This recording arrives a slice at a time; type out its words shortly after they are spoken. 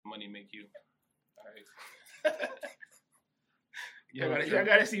money make you. All right. I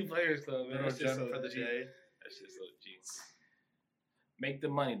gotta see Players Club, man. That's just so for the G. day. That's just so G. Make the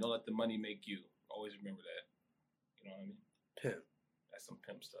money. Don't let the money make you. Always remember that. You know what I mean? Pimp. That's some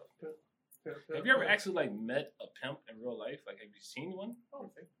pimp stuff. Have you ever actually like met a pimp in real life? Like, have you seen one?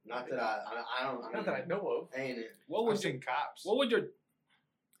 Not that I don't. Not that I know of. Ain't it? What I've was your seen cops. What would your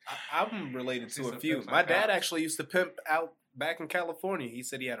I'm related to a Some few. pimps on My dad cops. actually used to pimp out back in California. He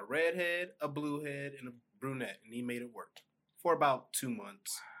said he had a red head, a blue head, and a brunette, and he made it work for about 2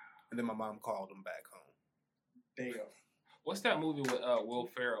 months. And then my mom called him back home. Damn. What's that movie with Will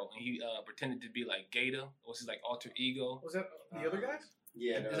Ferrell and he pretended to be like Gator? What's his like alter ego? Was that the other guys?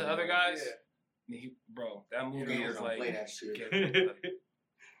 Yeah. Is it other guys? Yeah. Bro, that movie Gators is don't like. play that shit. Gators-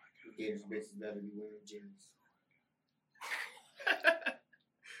 Gators bitches better be wearing jeans.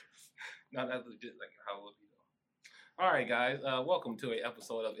 No, that's legit. Like, how old you know? All right, guys. Welcome to a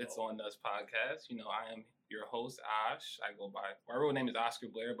episode of It's On Us podcast. You know, I am your host, Ash. I go by my real name is Oscar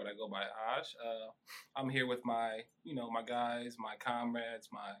Blair, but I go by Ash. I'm here with my guys, my comrades,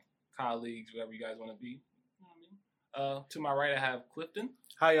 my colleagues, whoever you guys want to be. You know what I mean? To my right, I have Clifton.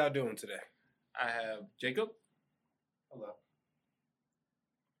 How y'all doing today? I have Jacob, Hello.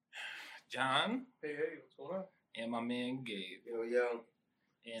 John, Hey, what's going on? and my man Gabe. Yo.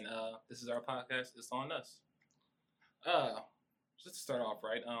 And this is our podcast. It's On Us. Just to start off,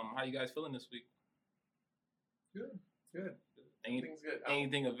 right? How you guys feeling this week? Good. Any, Everything's good.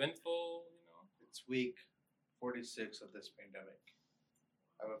 anything eventful? You know. It's week 46 of this pandemic.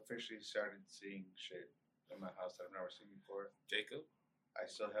 I've officially started seeing shit in my house that I've never seen before. Jacob. I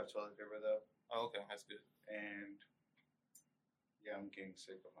still have toilet paper though, Oh, okay, that's good. and yeah, I'm getting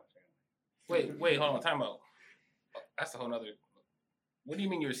sick of my family. Wait, hold on, time out. That's a whole nother. What do you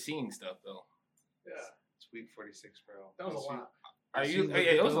mean you're seeing stuff though? Yeah. It's week 46, bro. That was a lot. Are Once you? look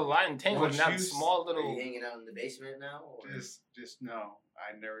Yeah, at it was a the- lot entangled, once not you small Are you little. hanging out in the basement now? Or? Just no.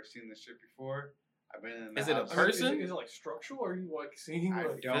 I never seen this shit before. I've been in the Is it a house. person? Is it like structural? Or are you like seeing I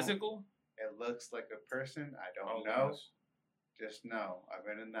like don't- Physical? It looks like a person. I don't Oh, know. gosh. Just know. I've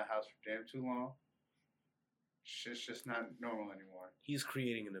been in the house for damn too long. Shit's just not normal anymore. He's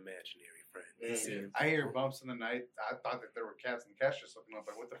creating an imaginary friend. Yeah. See? I hear bumps in the night. I thought that there were cats and cats just looking up.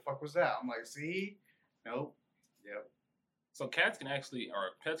 Like, what the fuck was that? I'm like, see? Nope. Yep. So cats can actually,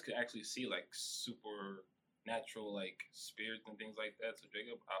 or pets can actually see like supernatural like spirits and things like that. So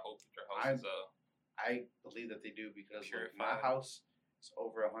Jacob, I hope that your house is I believe that they do because like, my Purified. house is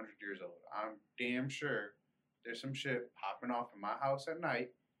over 100 years old. I'm damn sure there's some shit popping off in my house at night.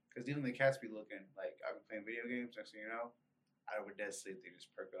 Because even the cats be looking like I've been playing video games. Next thing you know, out of a dead sleep, they just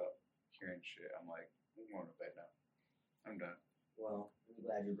perk up hearing shit. I'm like, I'm going to bed now. I'm done. Well, I'm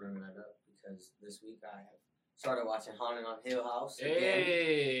glad you're bringing that up because this week I have started watching Haunted on Hill House again.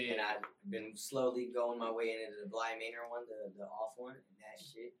 Hey. And I've been slowly going my way into the Bly Manor one, the off one, and that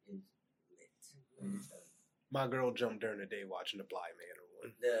shit is lit. Let me tell you. My girl jumped during the day watching the Bly Manor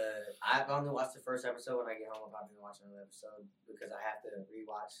one. I've only watched the first episode. When I get home, I'll probably watch another episode because I have to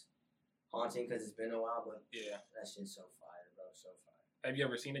rewatch Haunting because it's been a while. But Yeah. that shit's so fire, bro, so fire. Have you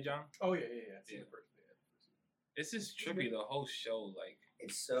ever seen it, John? Oh yeah. I've seen Yeah. the first. It's just trippy. The whole show, like,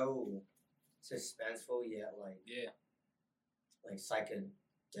 It's so suspenseful yet yeah. like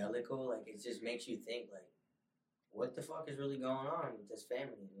psychedelical. Like it just makes you think like, what the fuck is really going on with this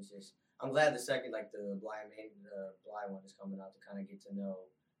family? And it's just I'm glad the second like the Bly one is coming out to kind of get to know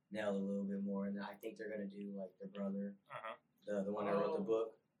Nell a little bit more, and I think they're gonna do like the brother, the one that wrote the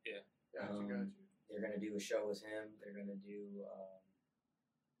book. Got you. They're gonna do a show with him. They're gonna do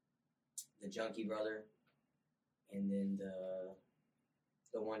the Junkie brother, and then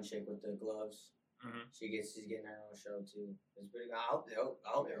the one chick with the gloves. Mm-hmm. She's getting her own show too. It's pretty. I hope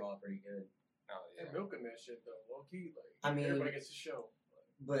they're all pretty good. Oh yeah. They're milking that shit though, low key. Like I mean, everybody gets a show.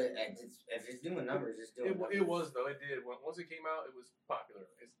 But if it's doing numbers, it's doing. numbers. It was though. It did. Once it came out, it was popular.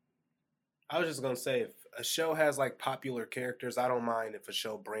 I was just gonna say, if a show has like popular characters, I don't mind if a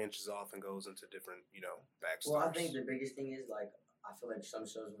show branches off and goes into different, backstories. Well, I think the biggest thing is like I feel like some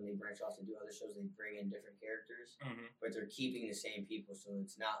shows when they branch off to do other shows, they bring in different characters, but they're keeping the same people, so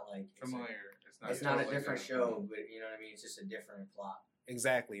it's not like Familiar. It's not a totally different show, but you know what I mean. It's just a different plot.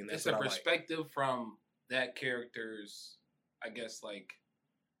 Exactly, and that's It's a what I like. perspective from that character's, I guess, like,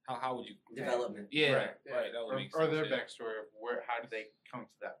 how would you... Development. Yeah, Right, right. That would make Or sense, their yeah. backstory of how did they come to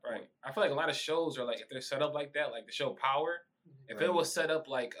that point. Right. I feel like a lot of shows are like, if they're set up like that, like the show Power, if it was set up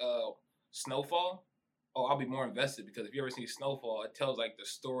like Snowfall, I'll be more invested, because if you ever see Snowfall, it tells like the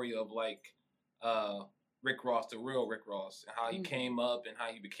story of like Rick Ross, the real Rick Ross, and how he came up and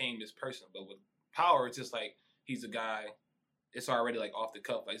how he became this person. But with Power, it's just like he's a guy it's already like off the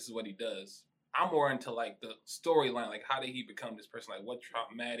cuff. Like this is what he does. I'm more into like the storyline. Like how did he become this person? Like what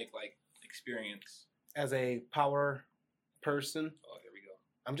traumatic like experience? As a power person, Oh, there we go.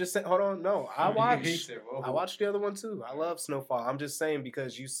 I'm just saying. Hold on, no, I He watched. said, "Whoa." I watched the other one too. I love Snowfall. I'm just saying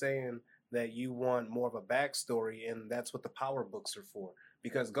because you saying that you want more of a backstory, and that's what the power books are for.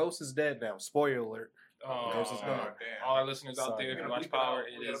 Because Ghost is dead now. Spoiler alert. Oh, Ghost is gone. damn. all our listeners out Sorry. there, if you We watch gotta bleep it out. Power,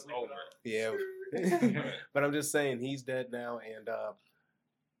 We it gotta is bleep it over. Yeah. But I'm just saying he's dead now, and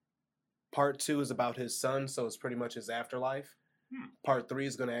part 2 is about his son, so it's pretty much his afterlife. Part 3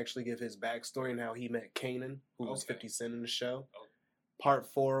 is going to actually give his backstory and how he met Kanan, who was Okay. 50 Cent in the show. Okay. Part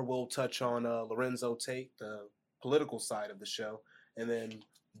 4 will touch on Lorenzo Tate, the political side of the show, and then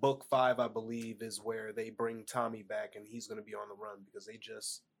book 5, I believe, is where they bring Tommy back, and he's going to be on the run because they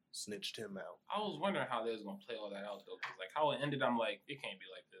just snitched him out. I was wondering how they was gonna play all that out though, because like how it ended, I'm like, it can't be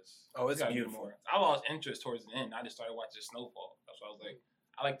like this. Oh, it's You gotta do beautiful. more. I lost interest towards the end. I just started watching Snowfall. That's why I was like,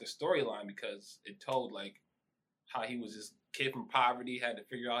 I like the storyline because it told like how he was this kid from poverty, had to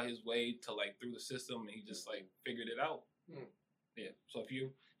figure out his way to like through the system, and he just like figured it out. Yeah. So if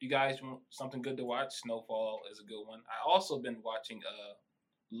you guys want something good to watch, Snowfall is a good one. I also been watching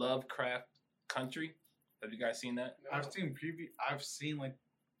Lovecraft Country. Have you guys seen that? I've seen I've seen like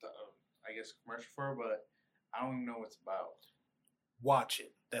the I guess commercial for it, but I don't even know what it's about. Watch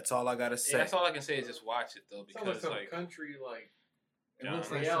it. That's all I got to say. Yeah, that's all I can say is just watch it though, Sounds like because some like country like It Yeah. looks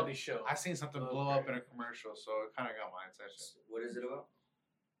like reality show. I seen something blow up in a commercial, so it kind of got my attention. What is it about?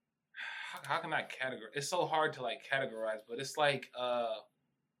 how can I categorize? It's so hard to like categorize, but it's like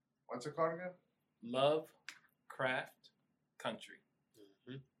What's it called again? Lovecraft Country.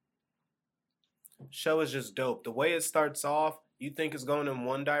 Show is just dope. The way it starts off, you think it's going in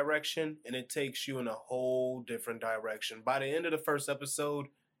one direction, and it takes you in a whole different direction. By the end of the first episode,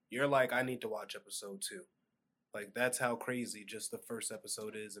 you're like, I need to watch episode 2. Like, that's how crazy just the first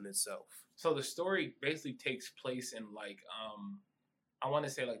episode is in itself. So the story basically takes place in like I want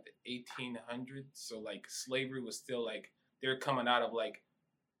to say like the 1800s. So like slavery was still like they're coming out of like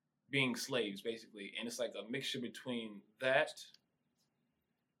being slaves basically, and it's like a mixture between that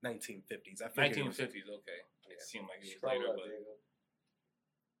 1950s. I figured it was- 1950s. Okay, it seemed like it was Scroll later, up, but Jacob.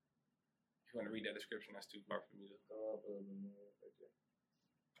 if you want to read that description, that's too far for me to. Go up a little bit more. Right there.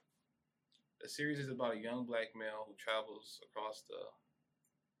 The series is about a young black male who travels across the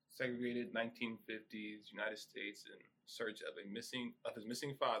segregated 1950s United States in search of his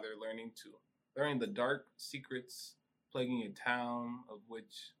missing father, learning the dark secrets plaguing a town of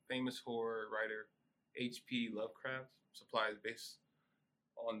which famous horror writer H.P. Lovecraft supplies based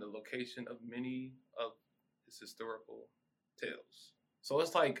on the location of many of his historical tales. So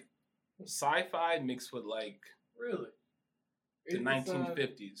it's like sci-fi mixed with like Really? the It's on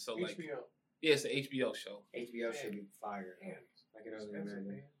 1950s. So like HBO. yeah, it's an HBO show. HBO should be fire. Damn, I can only expensive, imagine.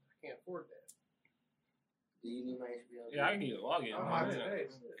 man. I can't afford that. Do you need my HBO? Yeah, I can get a login. Oh, man. man.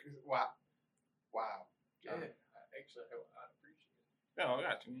 Wow. Yeah, actually, I'd appreciate it. No, I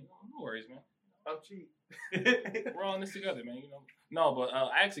got you. Man. No worries, man. I'm cheap. We're all in this together, man. You know. No, but I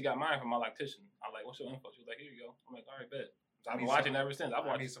actually got mine from my lactician. I was like, "What's your info?" She was like, "Here you go." I'm like, "All right, bet." So I've been watching ever since. I've I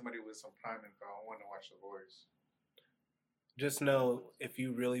watched. need somebody with some prime info. I want to watch The Boys. Just know, if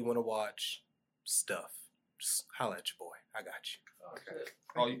you really want to watch stuff, just holla at your boy. I got you. Oh, Okay. shit.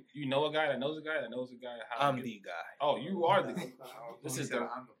 Oh, you know a guy that knows a guy that knows a guy. How to I'm get- the guy. Oh, you are the. This is is the-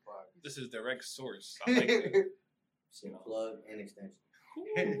 on the plug. This is direct source. I like that. Shit, plug and extension.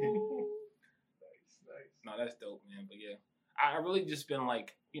 Nice. No, that's dope, man. But yeah, I really just been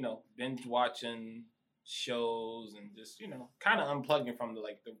like, binge watching shows and just, kind of unplugging from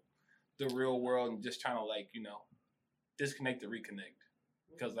the real world and just trying to disconnect to reconnect.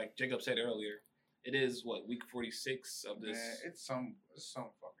 Because like Jacob said earlier, it is week 46 of this Man, it's some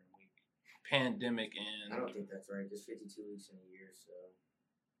fucking week. pandemic, I and don't think that's right. There's 52 weeks in a year, so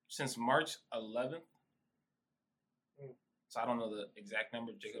since March 11th. Mm. So I don't know the exact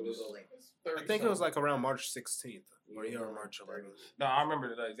number. Jacob we'll is. go like It's I 30 think it was something. like around March 16th or Yeah, March 11th. No, I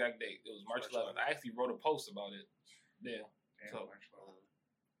remember the exact date. It was March March 11th. I actually wrote a post about it. Yeah. Damn, So- March 11th.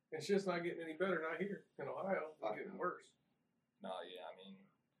 It's just not getting any better. Not here in Ohio. It's getting worse. No, yeah, I mean,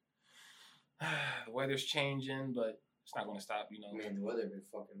 the weather's changing, but it's not going to stop, Man, the weather been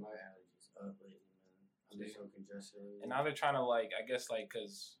fucking my allergies up lately, man. I've been Yeah. so congested. And now they're trying to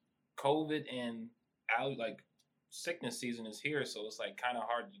because COVID and sickness season is here, so it's kind of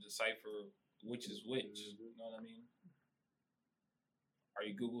hard to decipher which is which. Mhm. You know what I mean? Are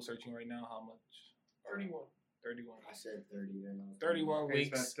you Google searching right now? How much? 31. 31. I said 30. Then I was 31 Okay,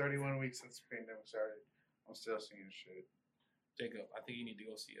 it's weeks. been 31 weeks since the pandemic started. I'm still seeing shit. Jacob, I think you need to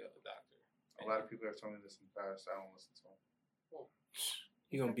go see a doctor. A lot of people have told me this in the past. I don't listen to them.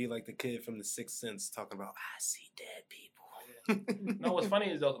 You're gonna be like the kid from The Sixth Sense talking about I see dead people. No, what's funny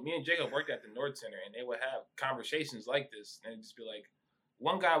is though, me and Jacob worked at the Nord Center, and they would have conversations like this, and it'd just be like,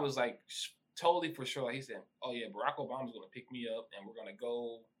 one guy was like totally for sure. Like he said, "Oh yeah, Barack Obama's gonna pick me up, and we're gonna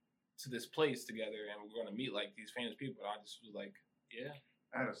go to this place together, and we're gonna meet like these famous people." And I just was like, "Yeah."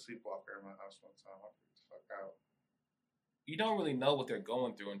 I had a sleepwalker in my house one time. I freaked the fuck out. You don't really know what they're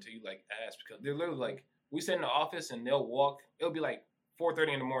going through until you like ask, because they're literally like, we sit in the office and they'll walk. It'll be like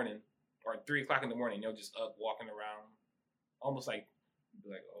 4:30 in the morning or 3 o'clock in the morning. They'll just up walking around, almost like, be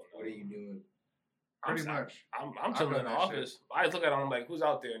like, "Oh no, What are you doing? Pretty much. I'm chilling in the office. I just look at them like, who's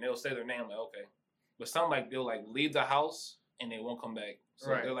out there, and they'll say their name. Like, okay, but some like they'll like leave the house and they won't come back. So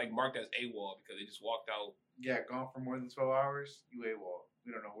Right. they're like marked as AWOL because they just walked out. Yeah, gone for more than 12 hours, you AWOL.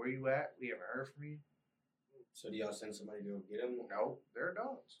 We don't know where you at. We haven't heard from you. So do y'all send somebody to go get him? No, they're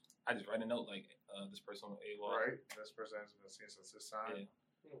dogs. I just write a note like, this person was AWOL. Right? This person hasn't been seen since this time.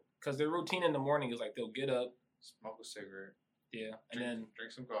 Yeah. Because their routine in the morning is like they'll get up, Smoke a cigarette. yeah, and then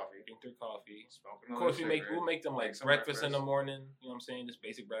drink some coffee. drink their coffee. Smoke Of another course, cigarette. we'll make them like make some breakfast in the morning. You know what I'm saying? Just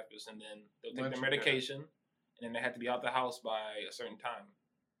basic breakfast, and then they'll take Lunch their and dinner. medication, and then they have to be out the house by a certain time,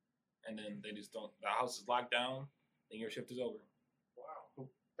 and then they just don't. The house is locked down. Then your shift is over. Wow.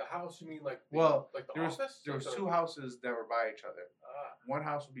 The house, you mean like Well, like the There was, office? there was Like the- two houses that were by each other. Ah, One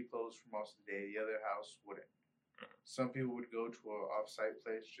house would be closed for most of the day. The other house wouldn't. Some people would go to an off-site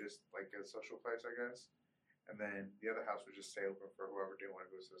place, just like a social place, I guess. And then the other house would just stay open for whoever didn't want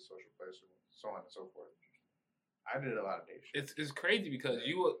to go to the social place, or so on and so forth. I did a lot of day shifts. It's crazy because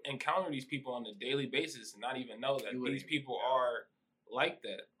you will encounter these people on a daily basis and not even know that You wouldn't these even people know. are like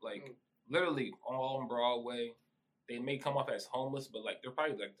that. Like Mm. literally all on Broadway. They may come off as homeless, but like they're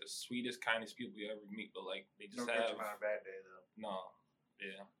probably like the sweetest, kindest people you ever meet. But like they just Don't catch have them on a bad day though. no,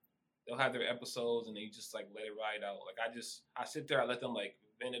 yeah. They'll have their episodes and they just like let it ride out. Like I sit there, I let them like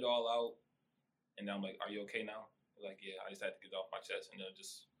vent it all out, and then I'm like, "Are you okay now?" They're like, "Yeah, I just had to get it off my chest," and they'll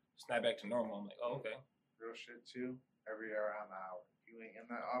just snap back to normal. I'm like, "Oh, okay." Real shit too. Every hour on the hour. If you ain't in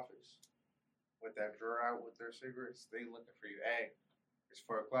that office with that drawer out with their cigarettes, they looking for you. Hey, it's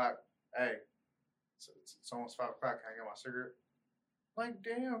 4 o'clock. Hey, it's almost 5 o'clock. Can I get my cigarette? Like,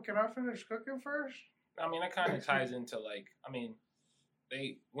 damn, can I finish cooking first? I mean, that kind of ties into like, I mean,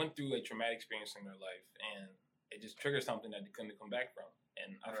 they went through a traumatic experience in their life, and it just triggered something that they couldn't come back from.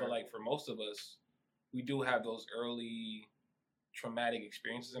 And I feel Right. like for most of us, we do have those early traumatic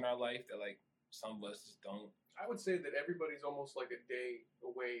experiences in our life that like some of us just don't. I would say that everybody's almost like a day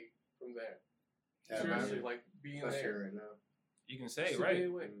away from that. Yeah, Seriously, man. like being Especially there. right now. You can say Just a right. day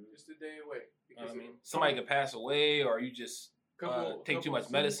You away. Mhm. Just a day away. know Because what I mean, somebody could pass away, or you just take too much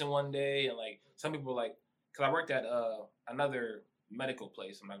medicine one day, and like some people like, because I worked at another medical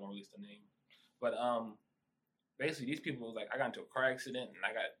place. I'm not gonna release the name, but basically these people was like, I got into a car accident and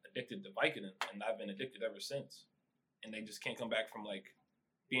I got addicted to Vicodin, and I've been addicted ever since, and they just can't come back from like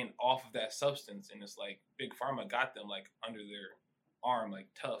being off of that substance, and it's like big pharma got them like under their arm like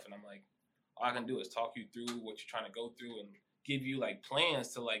tough, and I'm like, all I can do is talk you through what you're trying to go through and give you like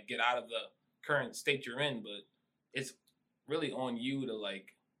plans to like get out of the current state you're in, but it's really on you to like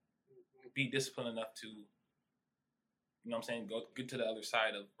be disciplined enough to, you know what I'm saying, go get to the other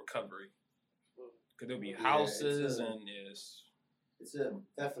side of recovery. Because there'll be Yeah, houses it's a- and yes, It's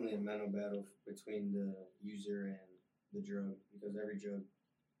definitely a mental battle between the user and the drug, because every drug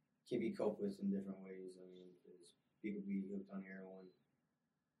can be coped with in different ways. I mean, because people be hooked on heroin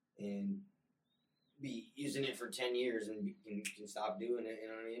and be using it for 10 years and can stop doing it, you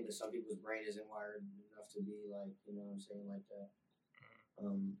know what I mean? But some people's brain isn't wired enough to be like, you know what I'm saying, like that.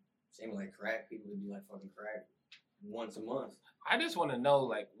 Same with like crack. People would do like fucking crack once a month. I just want to know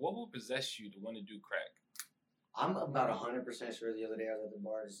like what will possess you to want to do crack. I'm about 100% sure the other day I was at the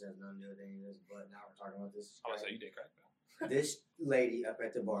bar. This has nothing to do with any of this, but now we're talking about this. I would say you did crack though. This lady up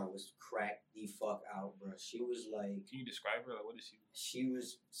at the bar was cracked the fuck out, bro. She was like, Can you describe her? Like what is she? she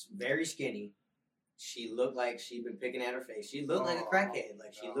was very skinny. She looked like she'd been picking at her face. She looked like a crackhead.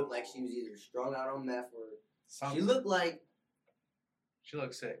 Like she looked like she was either strung out on meth or she looked like She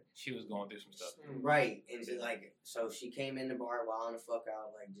looked sick. She was going through some stuff. right. And she, like, so she came in the bar wilding the fuck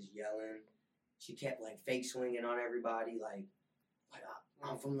out, like just yelling. She kept like fake swinging on everybody, like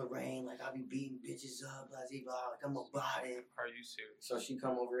I'm from Lorraine, like I be beating bitches up, blah blah blah. Like I'm about it. Are you serious? So she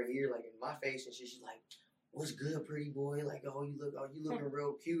come over here like in my face and she's like, "What's good, pretty boy? Like, you looking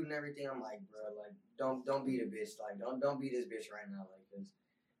real cute and everything." I'm like, bro, like don't be the bitch, like don't be this bitch right now, like, cause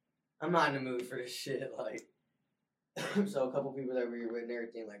I'm not in the mood for this shit, like. So a couple people that we were with and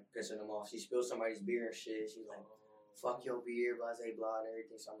everything, like pissing them off. She spilled somebody's beer and shit. She's like, "Fuck your beer, blah blah blah," and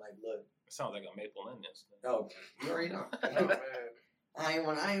everything. So I'm like, look, It sounds like a maple in this. Oh, you already know. Oh man. I ain't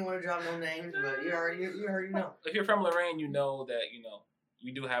want to drop no names, but you already know. If you're from Lorraine, you know that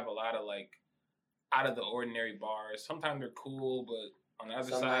we do have a lot of like out of the ordinary bars. Sometimes they're cool, but on the other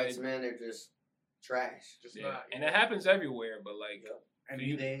Some side, nights, man, they're just trash. Just yeah. not. And it happens everywhere. But like, Yep.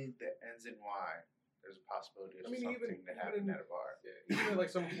 Any day that ends in Y, there's a possibility of something to happen even at a bar. Yeah, even like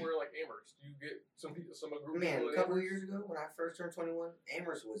somewhere like Amherst, you get some people, a group of Man, people a couple of Amherst. years ago, when I first turned 21,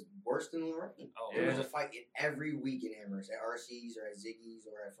 Amherst was worse than Lorraine. oh, There yeah. was a fight every week in Amherst, at RC's or at Ziggy's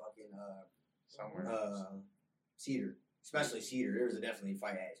or at fucking Somewhere. Cedar. Especially Cedar. There was definitely a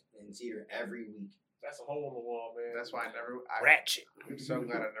fight in Cedar every week. That's a hole in the wall, man. That's why Ratchet. I'm so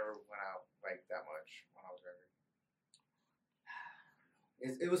glad I never went out like that much when I was younger.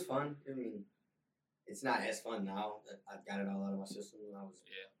 It was fun. I mean, it's not as fun now. I got it all out of my system when I was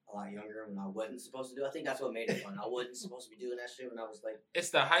a lot younger, when I wasn't supposed to do. I think that's what made it fun. I wasn't supposed to be doing that shit when I was like, It's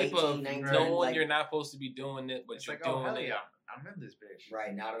the hype 18, of 19, knowing like- you're not supposed to be doing it, but It's you're like, oh, doing hell it. yeah, I'm in this bitch.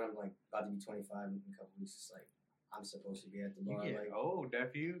 right now that I'm like about to be 25 in a couple weeks, it's like I'm supposed to be at the You bar. get Like, old,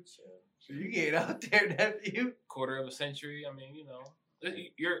 nephew. chill. So you get out there, nephew. Quarter of a century. I mean,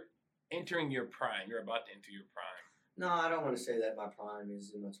 you're entering your prime. You're about to enter your prime. No, I don't want to say that my prime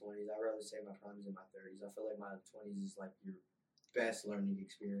is in my 20s. I'd rather say my prime is in my 30s. I feel like my 20s is like your best learning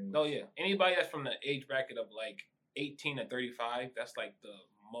experience. Oh yeah. Anybody that's from the age bracket of like 18 to 35, that's like the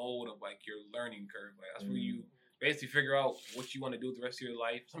mold of like your learning curve. Like that's where you basically figure out what you want to do with the rest of your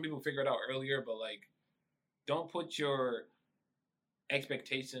life. Some people figure it out earlier, but like don't put your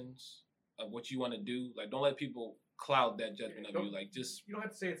expectations of what you want to do. Like don't let people cloud that judgment of you. Like just You don't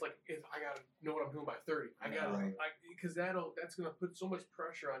have to say it's like if I gotta know what I'm doing by 30. I gotta Right. because that's gonna put so much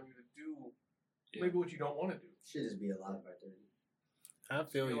pressure on you to do Yeah. maybe what you don't want to do. Should just be alive by 30. I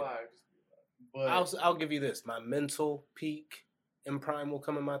feel Be you. alive, just be But alive. I'll give you this. My mental peak in prime will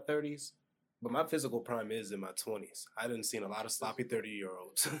come in my 30s, but my physical prime is in my 20s. I done seen a lot of sloppy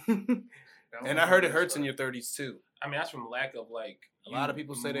 30-year-olds. And I heard it hurts in your 30s too. I mean that's from lack of like A lot of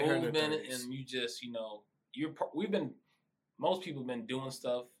people say they hurt in their movement 30s. and you just most people have been doing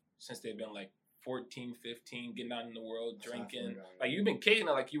stuff since they've been like 14, 15, getting out in the world, That's how I feel drinking. about it. Like you've been kicking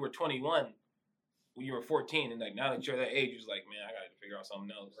it like you were 21 when you were 14, and like now that you're that age, you're just like, man, I gotta figure out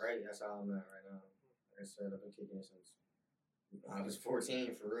something else. Right? That's how I'm at right now. Like I said, I've been kicking it since I was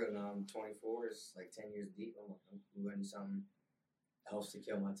 14 for real. Now I'm 24. It's like 10 years deep. I'm learning something else to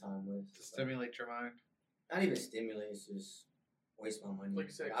kill my time with. to stimulate your mind. Not even stimulate. It's just waste my money. Like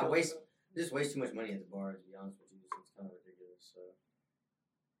you said, I just waste too much money at the bar. To be honest with you, so it's kind of ridiculous. So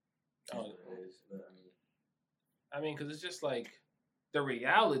that's Oh. what it is. But I mean, because it's just like the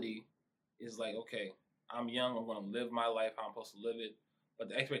reality is like, okay, I'm young, I'm gonna live my life how I'm supposed to live it, but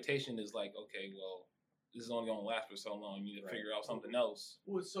the expectation is like, okay, well, this is only gonna last for so long. You need to Right. figure out something else.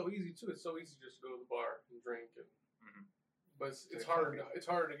 Well, it's so easy too. It's so easy just to go to the bar and drink, Mhm. but it's harder. It's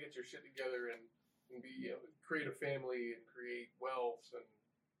harder to get your shit together and be create a family and create wealth and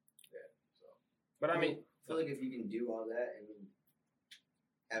yeah. So But I mean, I feel like if you can do all that and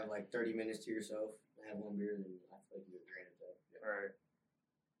have like 30 minutes to yourself and have one beer, then I feel like you're granted that. Right.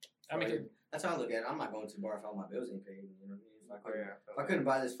 I mean, That's how I look at it. I'm not going to the bar if all my bills ain't paid. You know what I mean? If I Yeah. couldn't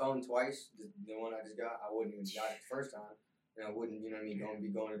buy this phone twice, the one I just got, I wouldn't even got it the first time. And I wouldn't, you know what I mean, be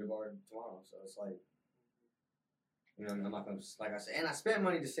going to the bar tomorrow. So it's like, you know, I'm not going to, like I said, and I spent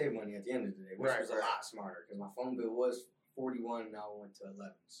money to save money at the end of the day, which was a lot smarter because my phone bill was 41 and now it went to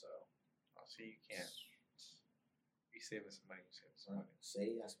 11. So Oh, so you can't. You saving some money. You saving some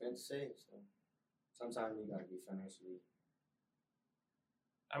money. I spent to save. So sometimes you got to be financially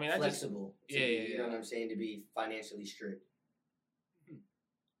I mean, I just flexible. yeah, You know what I'm saying? To be financially strict.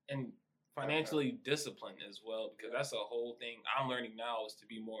 and financially disciplined as well, because that's a whole thing I'm learning now is to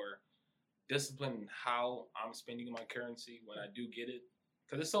be more disciplined in how I'm spending my currency when I do get it.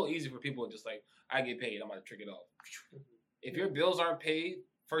 Because it's so easy for people to just like, I get paid, I'm going to trick it off. If your bills aren't paid,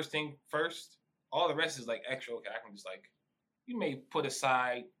 first thing first, all the rest is like extra. Okay, I can just like, you may put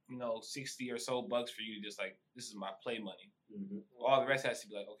aside, 60 or so bucks for you to just like, this is my play money. Mm-hmm. All the rest has to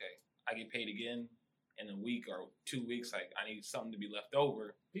be like, okay, I get paid again in a week or 2 weeks. Like, I need something to be left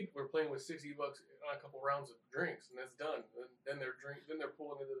over. people are playing with $60 on a couple rounds of drinks and that's done. Then they're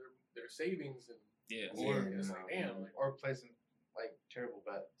pulling into their savings and Yeah. or Yeah, it's no, like damn. no. Like, Or placing like terrible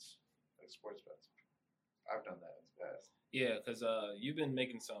bets, like sports bets. I've done that in the past. Yeah, because you've been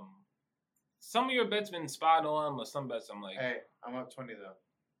making some of your bets been spot on, but some bets I'm like, Hey, I'm up 20 though.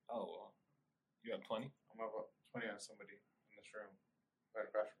 oh, well, you have 20? I'm up 20 on somebody in this room right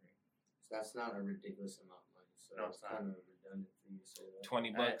across from me. So that's not a ridiculous amount of money. So No, it's not. kind of redundant for you to say that.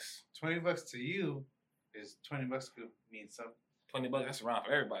 20 bucks. $20 to you is $20 could mean some $20, that's around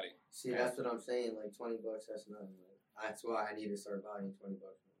for everybody. See, that's what I'm saying. Like $20, that's nothing. Like, that's why I need to start buying $20.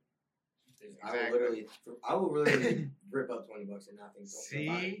 Exactly. I will really rip up $20 and not think. See? You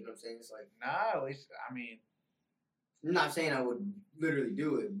know what I'm saying? It's like, Nah, at least, I mean, I'm not saying I would literally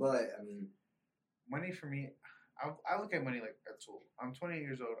do it, but I mean, money for me, I look at money like a tool. I'm 28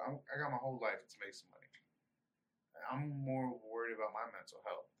 years old. I got my whole life to make some money. I'm more worried about my mental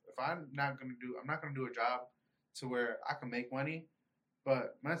health. If I'm not gonna do a job to where I can make money,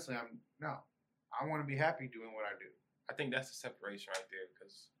 but mentally I want to be happy doing what I do. I think that's the separation right there,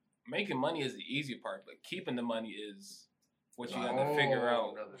 because making money is the easy part, but keeping the money is what you got to figure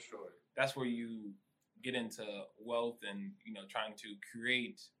out. Another story. That's where you get into wealth and, you know, trying to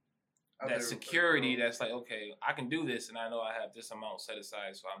create that Other- security that's like, okay, I can do this and I know I have this amount set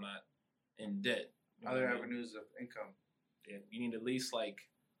aside so I'm not in debt. You know Other what I mean? avenues of income. Yeah, you need at least, like,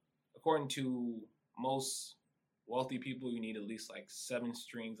 according to most wealthy people, you need at least like 7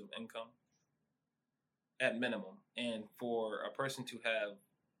 streams of income at minimum. And for a person to have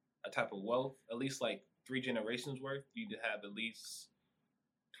a type of wealth, at least like 3 generations worth, you need to have at least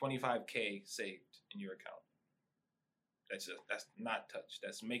 $25K saved in your account. That's not touched.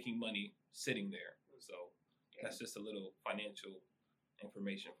 That's making money sitting there. So that's just a little financial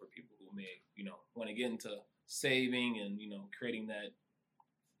information for people who may, you know, want to get into saving and, you know, creating that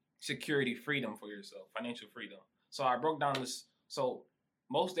security freedom for yourself, financial freedom. So I broke down this. So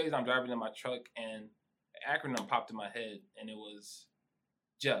most days I'm driving in my truck and an acronym popped in my head and it was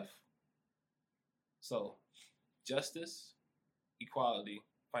Jeff. So justice, equality,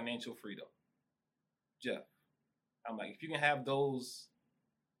 financial freedom. Jeff. I'm like, if you can have those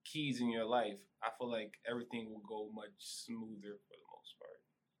keys in your life, I feel like everything will go much smoother for the most part.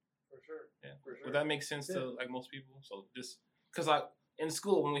 For sure. Yeah. For sure. Would that make sense to like most people? So just because in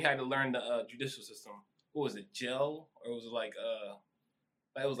school when we had to learn the judicial system, what was it, jail, or was it like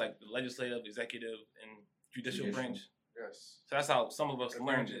it was like the legislative, executive, and judicial branch? Yes. So that's how some of us The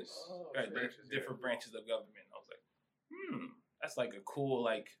learned branches. it. Oh, Right, branches, yeah. different branches of government. I was like, that's like a cool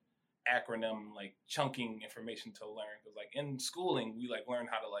like acronym, like chunking information to learn. Because like in schooling, we like learn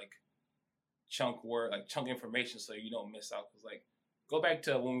how to like chunk information so you don't miss out. Because like go back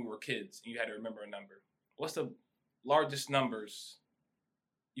to when we were kids and you had to remember a number. What's the largest numbers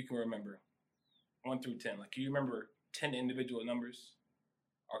you can remember? 1 through 10. Like, can you remember 10 individual numbers,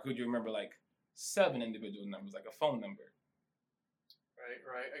 or could you remember like 7 individual numbers, like a phone number?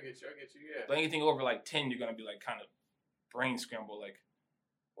 Right. I get you. Yeah. But anything over like 10, you're gonna be like kind of brain scramble. Like,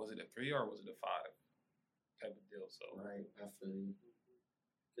 was it a 3 or was it a 5? Type of deal. So right, I feel you.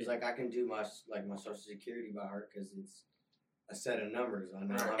 Because like I can do my social security by heart because it's a set of numbers. I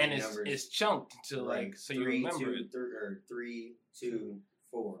know how and many it's numbers. chunked to like so you remember it. 3, 2,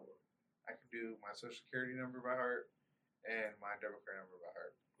 4. I can do my social security number by heart and my debit card number by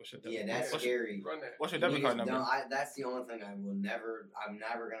heart. What's your Yeah, debit- that's what's, scary. Run that. what's your debit card number? That's the only thing I'm never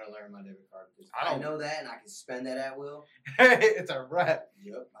gonna learn my debit card because I I don't- know that and I can spend that at will. It's a wrap.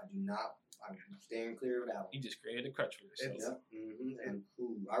 Yep, I do not. I'm staying clear of that one. You just created a crutch for yourself. It's- Yep. And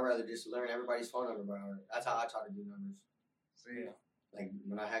cool. I'd rather just learn everybody's phone number by heart. That's how I try to do numbers. See, Yeah. Like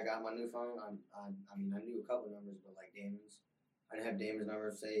when I had got my new phone, I mean I knew a couple numbers, but like Damon's, I didn't have Damon's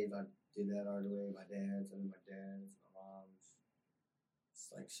number saved. I did that all the way. My dad's, and then my dad's, my mom's. It's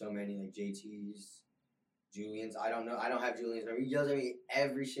like so many like JT's, Julian's. I don't know. I don't have Julian's number. He yells at me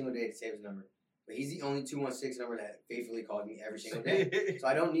every single day to save his number, but he's the only 216 number that faithfully calls me every single day. So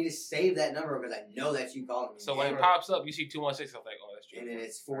I don't need to save that number because I know that's you calling me. So when it Right. pops up, you see 216. I'm like, oh, that's true. And then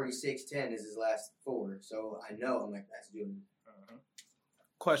it's 4610 is his last 4. So I know I'm like that's Julian.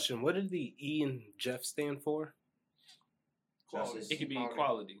 Question: what did the E in Jeff stand for? Justice. It could be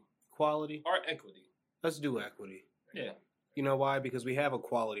equality Equality. or equity. Let's do equity. Yeah. You know why? Because we have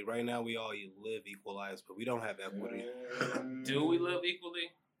equality. Right now, we all live equalized, but we don't have equity. Do we live equally?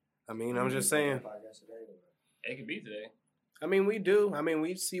 I mean, I'm just saying. It could be today. I mean, we do. I mean,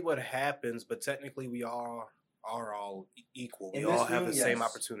 we see what happens, but technically, we are all equal. We In all this have room, the same yes.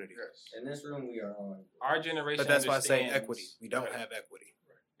 opportunity. yes. In this room, we are all. Our generation. But that's why I say understands- equity. We don't Right. have equity.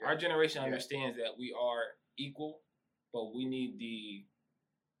 Our generation Yeah. understands that we are equal, but we need the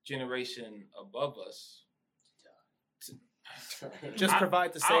generation above us. Just I-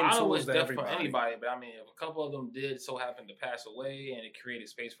 provide the I same don't wish tools to death for everybody. anybody, but I mean, if a couple of them did so happen to pass away, and it created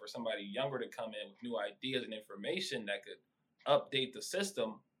space for somebody younger to come in with new ideas and information that could update the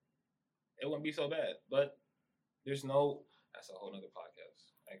system, it wouldn't be so bad. But there's no. That's a whole other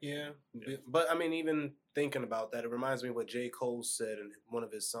podcast. Actually. Yeah, but I mean, even thinking about that, it reminds me of what J. Cole said in one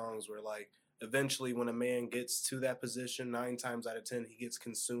of his songs, where like eventually, when a man gets to that position, 9 times out of 10, he gets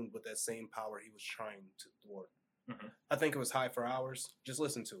consumed with that same power he was trying to thwart. Mhm. I think it was high for hours. Just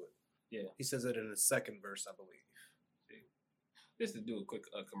listen to it. Yeah. He says it in the second verse, I believe. Just to do a quick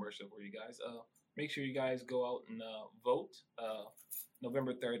commercial for you guys. Make sure you guys go out and vote.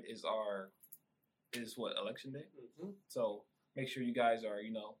 November 3rd is election day. Mm-hmm. So make sure you guys are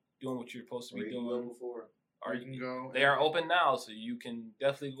doing what you're supposed to be doing. Before. Or You can go. They are open now, so you can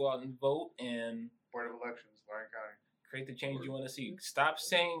definitely go out and vote and Board of Elections, Lawrence County. create the change you want to see. Stop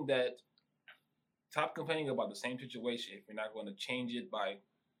complaining about the same situation if you're not going to change it by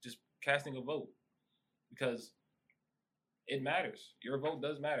just casting a vote, because it matters. Your vote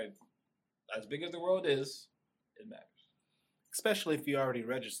does matter. As big as the world is, it matters. Especially if you already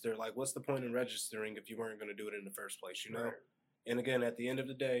registered. Like, what's the point in registering if you weren't going to do it in the first place, you know? Right. And again, at the end of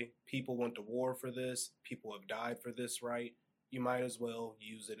the day, people went to war for this. People have died for this right. You might as well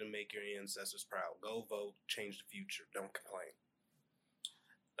use it and make your ancestors proud. Go vote, change the future. Don't complain.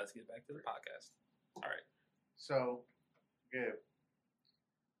 Let's get back to the podcast. All right. So, Gib,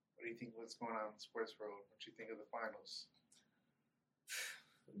 what do you think? What's going on in the sports world? What do you think of the finals?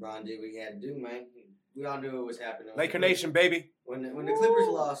 LeBron did what he had to do, man. We all knew it was happening. Laker Nation, baby. When the Clippers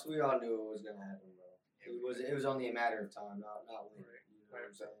lost, we all knew it was gonna happen, bro. It was only a matter of time, not when. Right. You know what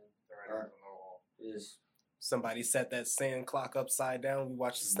I'm saying? They're right on the low wall. Just Somebody set that sand clock upside down. We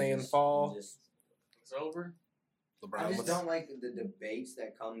watched the just- sand fall. just- It's over. I LeBron just was don't like the debates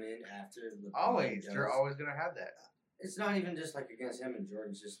that come in after LeBron Always, does. they're always gonna have that. It's not even just like against him and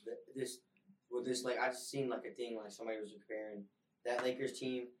Jordan. It's just this like I just seen like a thing like somebody was comparing that Lakers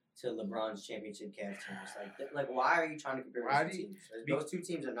team to LeBron's championship Cavs team. It's like why are you trying to compare Why those do two you- teams? Those two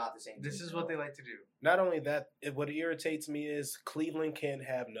teams are not the same. This team, is bro. what they like to do. Not only that, what irritates me is Cleveland can't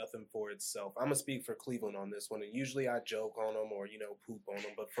have nothing for itself. I'm gonna speak for Cleveland on this one, and usually I joke on them or poop on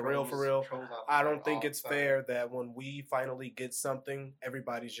them, but for real, Trolls off I the don't think all it's the fair that when we finally get something,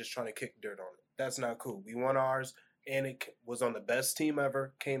 everybody's just trying to kick dirt on it. That's not cool. We won ours, and it was on the best team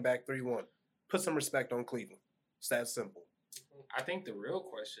ever. Came back 3-1. Put some respect on Cleveland. It's that simple. I think the real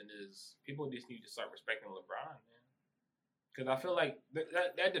question is people just need to start respecting LeBron, man. Because I feel like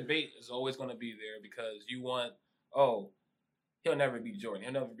that debate is always going to be there because you want, he'll never be Jordan.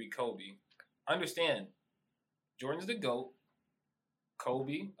 He'll never be Kobe. Understand, Jordan's the GOAT.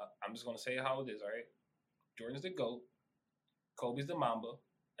 Kobe, I'm just going to say it how it is, all right? Jordan's the GOAT. Kobe's the Mamba.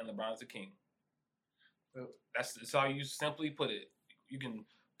 And LeBron's the king. That's how you simply put it. You can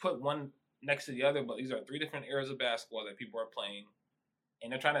put one next to the other, but these are three different eras of basketball that people are playing.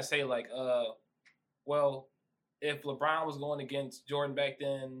 And they're trying to say, like, well, if LeBron was going against Jordan back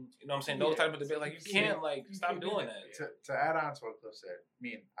then, you know what I'm saying? Those type of debate, like, you can't, stop doing that. To add on to what Cliff said,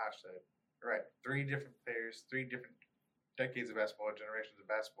 me and Ash said, right, 3 different players, 3 different decades of basketball, generations of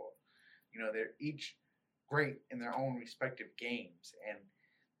basketball. They're each great in their own respective games. And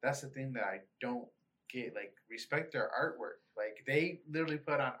that's the thing that I don't get. Like, respect their artwork. Like, they literally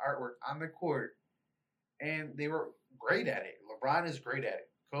put on artwork on the court, and they were great at it. LeBron is great at it.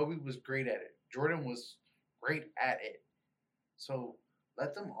 Kobe was great at it. Jordan was great at it. So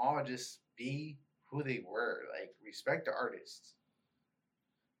let them all just be who they were. Like, respect the artists.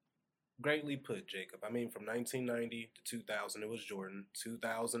 Greatly put, Jacob. I mean, from 1990 to 2000, it was Jordan.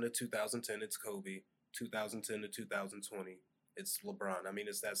 2000 to 2010, it's Kobe. 2010 to 2020, it's LeBron. I mean,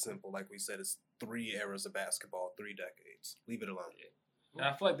 it's that simple. Like we said, it's 3 eras of basketball, 3 decades. Leave it alone. And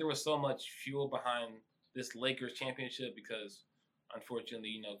I feel like there was so much fuel behind this Lakers championship because,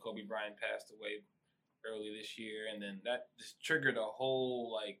 unfortunately, Kobe Bryant passed away early this year, and then that just triggered a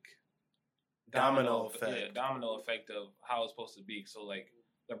whole Domino effect. Yeah, domino effect of how it's supposed to be. So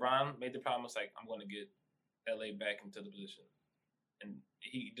LeBron made the promise, I'm going to get LA back into the position, and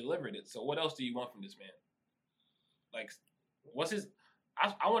he delivered it. So what else do you want from this man? What's his?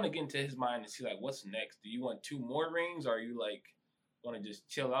 I want to get into his mind and see what's next. Do you want 2 more rings, or are you going to just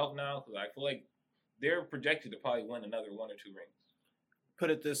chill out now? Because I feel like they're projected to probably win another 1 or 2 rings.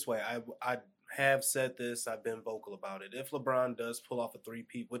 Put it this way, I have said this, I've been vocal about it. If LeBron does pull off a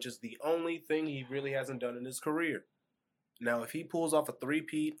 3-peat, which is the only thing he really hasn't done in his career. Now, if he pulls off a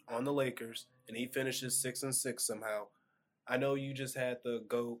 3-peat on the Lakers and he finishes 6-6 somehow, I know you just had the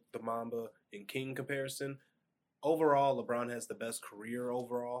GOAT, the Mamba, and King comparison. Overall, LeBron has the best career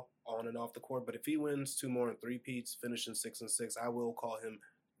overall on and off the court. But if he wins 2 more and 3-peats, finishing 6-6, I will call him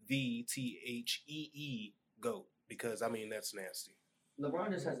the THEE GOAT because, I mean, that's nasty.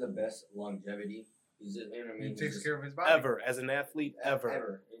 LeBron just has the best longevity. He's just, you know what I mean? He takes He's care of his body. Ever. As an athlete,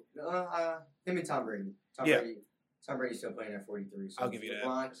 ever. Him and Tom Brady. Tom Brady's still playing at 43. So I'll give you that.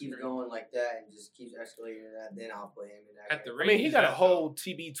 LeBron keeps going like that and just keeps escalating that, then I'll put him in that. At the I mean, he rate got a he's at, whole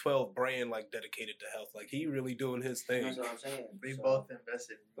TB12 brand dedicated to health. He really doing his thing. That's what I'm saying. They So, both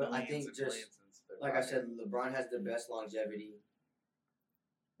invested But I millions think and just millions into their Like I said, LeBron has the best longevity.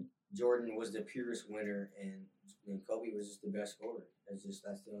 Jordan was the purest winner, and Kobe was just the best scorer. That's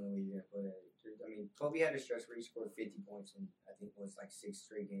the only way you're gonna put it. I mean, Kobe had a stretch where he scored 50 points in I think it was like 6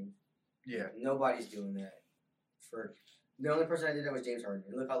 straight games. Yeah. Nobody's doing that. For the only person that did that was James Harden.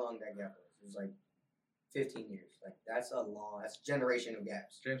 And look how long that gap was. It was like 15 years. Like that's a generation of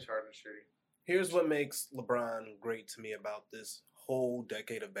gaps. James Harden shitty. Here's what makes LeBron great to me about this whole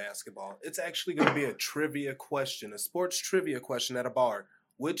decade of basketball. It's actually going to be a trivia question, a sports trivia question at a bar.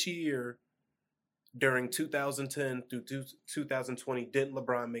 Which year during 2010 through 2020 didn't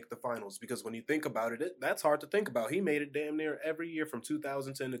LeBron make the finals? Because when you think about it, that's hard to think about. He made it damn near every year from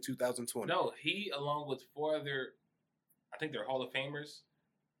 2010 to 2020. No, he, along with 4 other, I think they're Hall of Famers,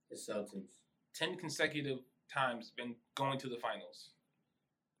 The Celtics. 10 consecutive times been going to the finals.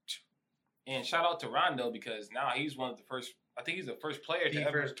 And shout out to Rondo because now he's one of the first. I think he's the first player The to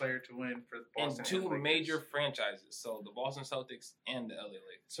ever first player to win for the Boston in 2 Lakers. major franchises. So the Boston Celtics and the LA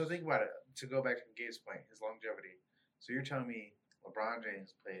Lakers. So think about it. To go back to Gabe's point, his longevity. So you're telling me LeBron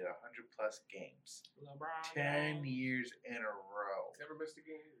James played 100+ games, LeBron 10 years in a row. Never missed a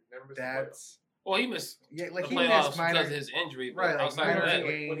game. Never missed a playoff. That's Well, he missed like the he playoffs missed minor. because of his injury. But Right, like outside of minor that,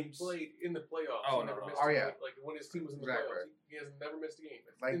 games. When he played in the playoffs, Oh, he no, never no. missed Oh, a yeah. game. Like when his team was in the Exactly. playoffs, he has never missed a game.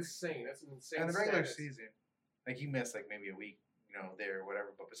 That's Like- insane. That's an insane. And the regular status. season, like he missed like maybe a week, there or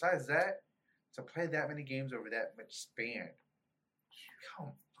whatever. But besides that, to play that many games over that much span,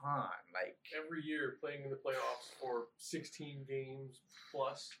 come on, like Every year playing in the playoffs for 16 games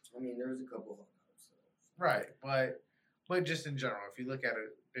plus. I mean, there was a couple of hookups. right. But just in general, if you look at a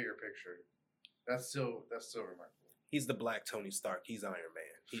bigger picture, that's still remarkable. He's the Black Tony Stark. He's Iron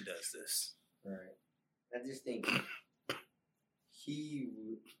Man. He does this. Right. I just think he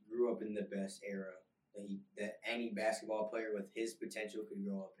grew up in the best era that any basketball player with his potential could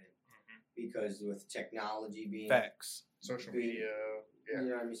grow up in. Because with technology being Facts. Social Big- media, yeah. you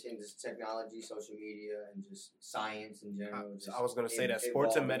know what I'm saying, just technology, social media, and just science in general. Just I was going to say that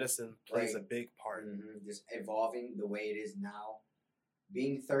sports and evolving. medicine plays Right. a big part. Just evolving the way it is now.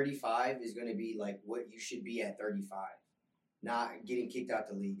 Being 35 is going to be like what you should be at 35, not getting kicked out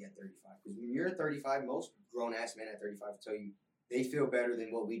the league at 35. Because when you're 35, most grown ass men at 35 tell you they feel better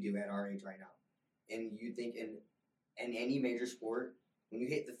than what we do at our age right now. And you think in any major sport, when you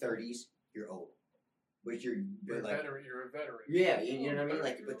hit the 30s, you're old. But You're a like, veteran. You're a veteran. yeah, you know what I mean.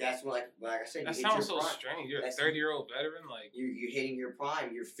 Like, but that's what, like I said, that you hit sounds your so prime. strange. You're a That's- 30-year-old veteran, like You're hitting your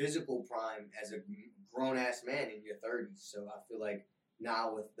prime, your physical prime as a grown ass man in your 30s. So I feel like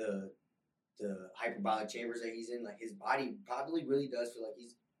now with the hyperbolic chambers that he's in, like his body probably really does feel like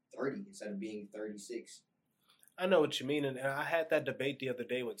he's 30 instead of being 36. I know what you mean. And I had that debate the other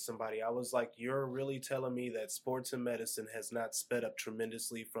day with somebody. I was like, you're really telling me that sports and medicine has not sped up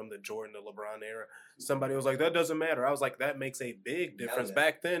tremendously from the Jordan to LeBron era? Somebody was like, that doesn't matter. I was like, that makes a big difference. Yeah.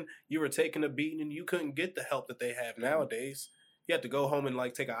 Back then, you were taking a beating and you couldn't get the help that they have nowadays. You had to go home and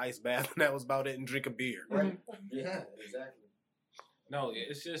like take an ice bath and that was about it and drink a beer. Right? Yeah, exactly. no,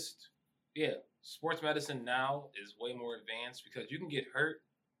 it's just sports medicine now is way more advanced because you can get hurt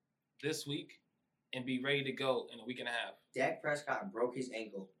this week and be ready to go in a week and a half. Dak Prescott broke his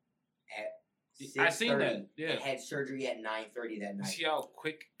ankle at I seen 6:30 that, yeah. and had surgery at 9:30 that You night. see how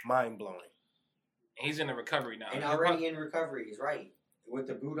quick Mind blowing. and he's in a recovery now. And He'll already in recovery, he's right. With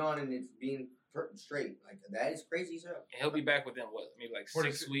the boot on and it's being straight. Like, that is crazy as hell. he'll be back within what, maybe like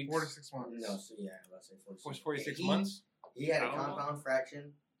 6 weeks, 4 to 6 months. No, so yeah, let's say 46. 46 He- months. He had a I don't know. compound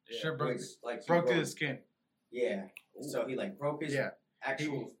fraction. Yeah. Sure, broke, Which, like, he broke through the skin. Yeah. So he like broke his Yeah.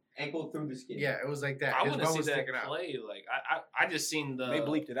 actual ankle through the skin. Yeah, it was like that. I His want to bone see was that sticking out. play. Like I just seen the. They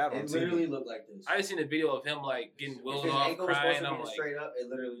bleeped it out on It TV. literally looked like this. I just seen the video of him like getting If wheeled his off, ankle was crying. supposed to I'm be like, straight up, it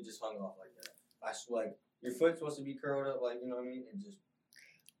literally just hung off like that. I swear, like, your foot's supposed to be curled up, like, you know what I mean? And just,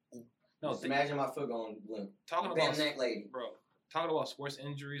 no. just imagine my foot going limp. Talking Bam about that lady. bro, talking about sports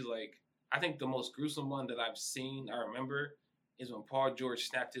injuries. Like I think the most gruesome one that I've seen, I remember, is when Paul George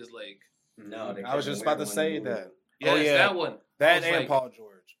snapped his leg. No, they I was kept just a about to weird one say in the that. Yeah, Oh, it's yeah. that one. That was and like- Paul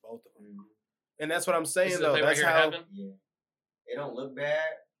George, both of them. Mhm. And that's what I'm This saying is the though. play right That's here how. happened. Yeah. It don't look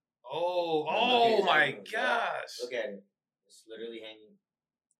bad. Oh, Look oh at my it. gosh! Look at it. It's literally hanging.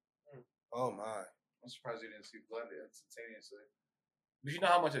 Oh my. I'm surprised you didn't see blood instantaneously. But you know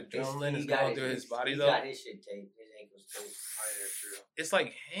how much adrenaline is He got going it. through his body He though. got his shit taped. His ankle's taped. Oh, yeah, true. It's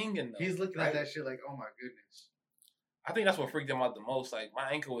like hanging though. He's looking Right. at that shit like, oh my goodness. I think that's what freaked him out the most. Like my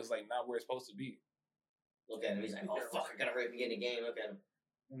ankle is like not where it's supposed to be. Look at him. He's like, oh fuck, I gotta hurt me in the game. Look at him.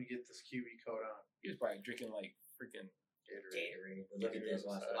 Let me get this QB coat on. He was probably drinking like freaking. Gatorade. Gatorade. But look at this.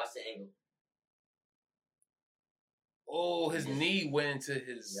 Watch the angle. Oh, his knee went into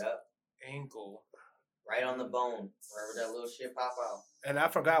his Yep. ankle. right on the bone, wherever that little shit pop out. And I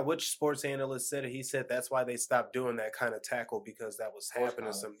forgot which sports analyst said it. He said that's why they stopped doing that kind of tackle because that was Horse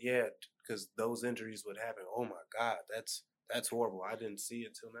happening. collar. Because those injuries would happen. Oh my God, that's horrible. I didn't see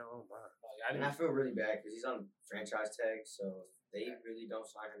it till now. Oh my. Like, I And I didn't. feel really bad because he's on franchise tag, so they really don't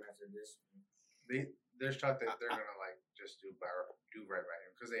sign him after this. There's talk that they're gonna like just do right by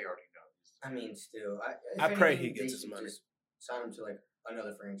him because they already know. I mean, still, I pray he gets his should money. just sign him to like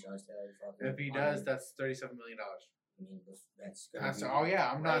another franchise tag. If he does, that's $37 million. I mean, that's gonna be Oh yeah,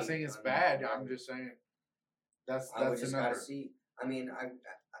 I'm not great. saying it's I mean, bad. right. I'm just saying that's I would the just number. gotta see. I mean,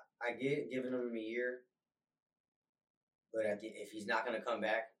 I get giving him a year, but if he's not gonna come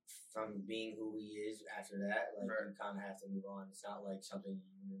back from being who he is after that, like Right. you kind of have to move on. It's not like something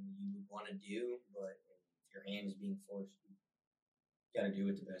you would want to do, but if your hand is being forced, you gotta do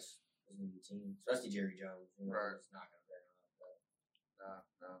it the best as in the team, especially Jerry Jones. You know, Right. It's not gonna bear on.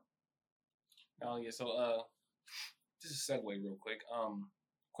 No. Oh yeah. So just a segue real quick.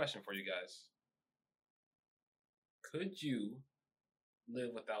 Question for you guys: could you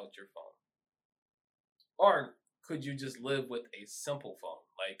live without your phone, or could you just live with a simple phone,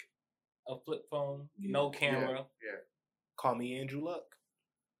 like a flip phone, no camera? Yeah. Call me Andrew Luck.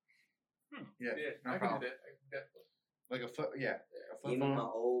 Yeah. Yeah, No I can problem. do that. I can definitely. Like a flip. Yeah. A flip Give me my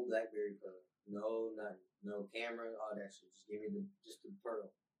phone. old BlackBerry phone. No, nothing. No camera, all that shit. Just give me the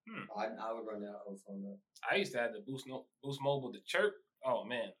pearl. I would run that old phone up. I used to have the Boost Mobile, the chirp. Oh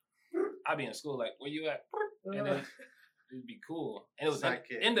man, I'd be in school like, where you at? And then it'd be cool, and it was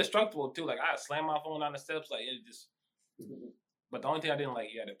Sidekick. indestructible too. Like I slam my phone on the steps, like it just. But the only thing I didn't like,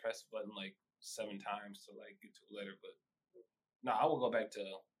 you had to press the button like 7 times to like get to a letter. But no, I will go back to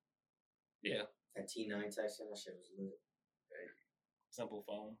That T9 texting, that shit was lit. simple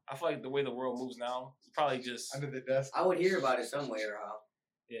phone. I feel like the way the world moves now, it's probably just Under the desk. I would hear about it some way or how.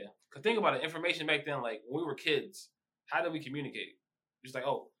 yeah. Cause think about it, information back then, like when we were kids, how did we communicate? Just like,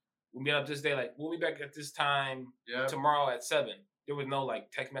 oh, we'll meet up this day, like we'll be back at this time Yeah. tomorrow at 7. There was no like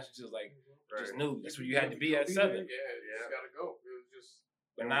text messages, like just knew that's where you had to be at 7. Yeah, you just gotta go. It was just.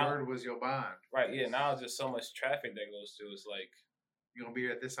 But The now, word was your bond. right? Yeah, now it's just so much traffic that goes through. It's like, You gonna be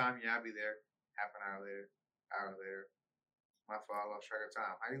here at this time? Yeah, I'll be there. Half an hour later. Hour later. My fault. I lost track of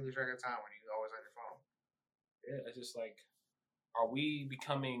time. How do you lose track of time when you always on your phone? yeah, it's just like, are we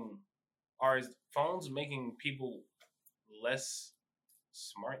becoming? Are phones making people less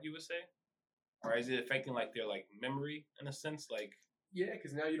smart? You would say, or is it affecting like their like memory in a sense? Like, Yeah,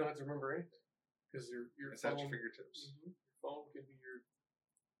 because now you don't have to remember anything. Because your It's at phone, your fingertips. your phone can be your.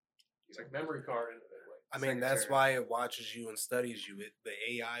 It's like memory card in a way. I mean, that's Secretary. why it watches you and studies you. The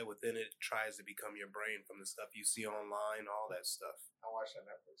AI within it tries to become your brain from the stuff you see online, all that stuff. I watched that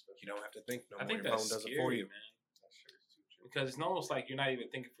Netflix special. You don't have to think no I more. think Your that's phone does scary, it for you. man. That shit is too true. Because it's almost like you're not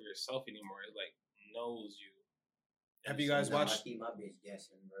even thinking for yourself anymore. It like knows you. Have you guys Nah, I watched? keep my bitch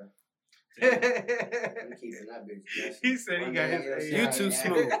guessing, bro. I'm keeping that bitch guessing. He said he One got day his it'll You send too me an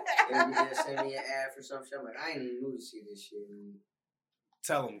smooth. ad. It'll send me an ad for some shit. I'm like, I ain't in the mood to see this shit.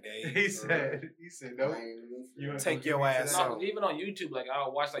 Tell him, Gabe. He said nope. I ain't in the mood for You that. ain't Take your ass No, out. even on YouTube, like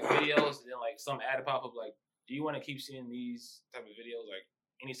I'll watch like videos and then like some ad pop up like, do you want to keep seeing these type of videos? Like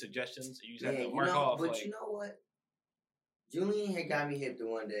any suggestions? You just have Yeah, to you mark know, off. but Like, you know what? Julian had got me hip to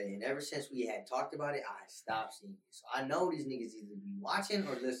one day, and ever since we had talked about it, I stopped seeing it. So I know these niggas either be watching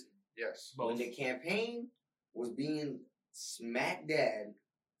or listening. Yes. both. When the campaign was being smack dab,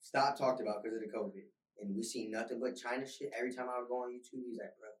 stopped talked about because of the COVID, and we see nothing but China shit. Every time I would go on YouTube, he's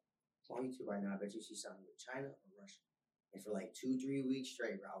like, bro, go on YouTube right now. I bet you see something with China or Russia. And for like 2-3 weeks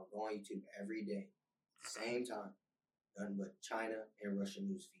straight, bro, I would go on YouTube every day, same time, nothing but China and Russia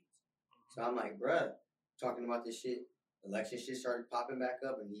news feeds. So I'm like, bruh, talking about this shit. Election shit started popping back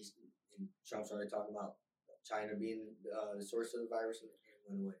up, and Trump started talking about China being the source of the virus, and it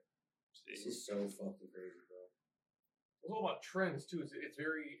went away. This is so fucking crazy, bro. It's all about trends too. It's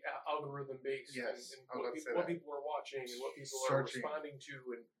very algorithm based, Yes, and I was about to say what that. people are watching and what people Searching. are responding to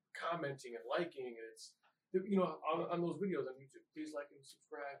and commenting and liking. And it's on those videos on YouTube. Please like and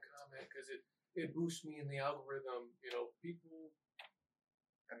subscribe, comment because it boosts me in the algorithm. People.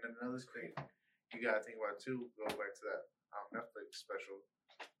 And then another thing you gotta think about too. Go back to that Netflix special.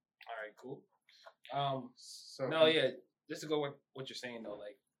 all right, cool. So No, yeah, just to go with what you're saying though,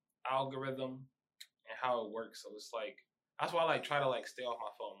 like algorithm and how it works. So it's like that's why I like try to like stay off my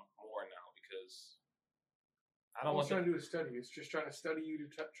phone more now because I don't All want it's trying to. to do is study. It's just trying to study you to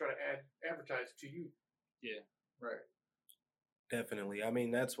try to advertise to you. right. Definitely. I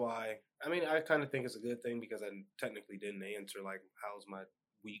mean, that's why. I mean, I kind of think it's a good thing because I technically didn't answer like, how's my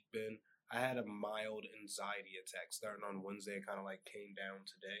week been? I had a mild anxiety attack starting on Wednesday. It kind of like came down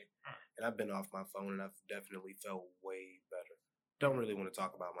today. And I've been off my phone and I've definitely felt way better. Don't really want to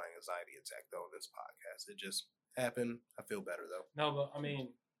talk about my anxiety attack though on this podcast. It just happened. I feel better though. No, but I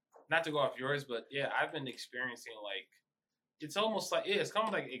mean, not to go off yours, but yeah, I've been experiencing like, it's almost like, yeah, it's kind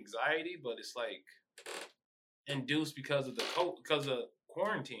of like anxiety, but it's like induced because of because of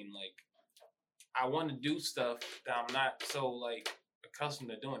quarantine. Like, I want to do stuff that I'm not so like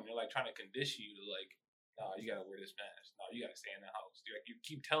accustomed to doing. They're like trying to condition you to like, no, you gotta wear this mask. No, you gotta stay in the house. Like, you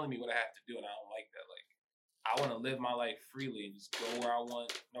keep telling me what I have to do, and I don't like that. Like, I want to live my life freely and just go where I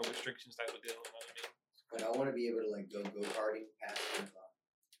want, no restrictions type of deal. You know what I mean? But I want to be able to like go karting past 10 o'clock.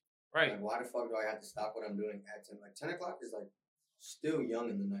 Right. Like, why the fuck do I have to stop what I'm doing at 10? Like 10 o'clock is like still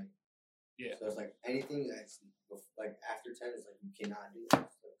young in the night. Yeah. So it's like anything that's like after 10 is like you cannot do it.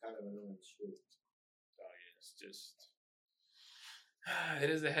 So kind of annoying shit. So yeah, it's just. It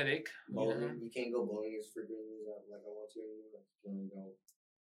is a headache. Bowling, you can't go bowling as frequently as like I want to anymore. Like you can only go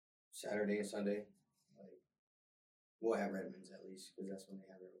Saturday and Sunday. Like we'll have Redmond's at least because that's when they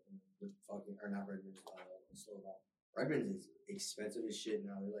have it open. With fucking or not Redmond's, Slovak. Redmond's is expensive as shit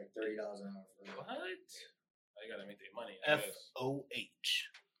now. They're like $30 an hour for it. What? They gotta make their money. I guess. FOH.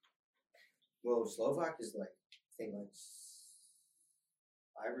 Well, Slovak is like I think like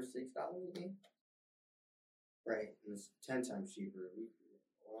 $5 or $6 a game. Right, it was 10 times cheaper.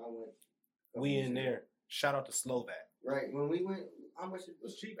 When I went, We in there. Shout out to Slovak. right when we went, how much It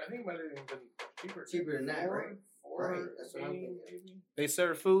was cheap. I think it might have even been cheaper. cheaper than that, right? Four, Right, that's what I'm thinking. maybe. They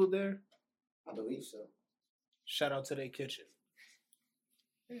serve food there. I believe so. Shout out to their kitchen.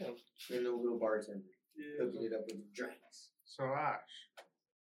 Yeah. They're no little bartender Yeah. hooking it up with the drinks. So Ash,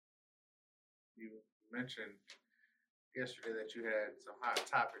 you mentioned yesterday that you had some hot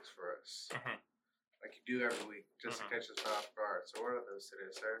topics for us, like you do every week, just to catch us off guard. So what are those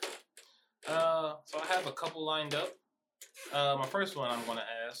today, sir? So I have a couple lined up. My first one I'm gonna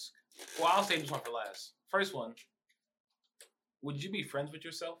ask. Well, I'll save this one for last. First one. Would you be friends with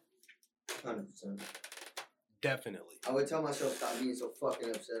yourself? 100%. Definitely. I would tell myself stop being so fucking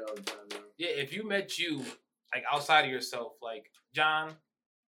upset all the time, man. Yeah, if you met you like outside of yourself, like John,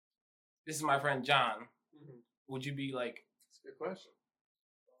 this is my friend John. Mm-hmm. Would you be like? That's a good question.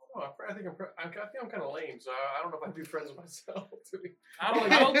 Oh, I think I'm kind of lame, so I don't know if I'd be friends with myself. To be, I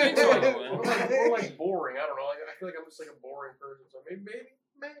don't think so. or like boring. I don't know. Like, I feel like I'm just like a boring person. So maybe,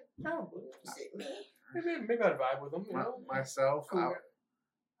 probably. Maybe I'd vibe with them. You know? Myself, Cool.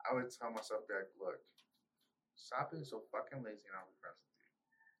 I would tell myself that, look, stop being so fucking lazy and I'll be friends with you.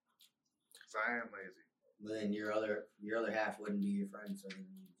 Because I am lazy. But then your other half wouldn't be your friend, so then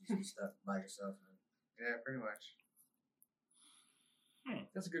you'd just be stuck by yourself. Man. Yeah, pretty much.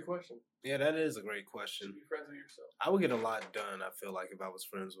 That's a good question. Yeah, that is a great Should question. be friends with yourself. I would get a lot done, I feel like, if I was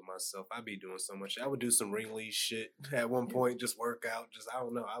friends with myself. I'd be doing so much. I would do some ringlead shit at one point, just work out. I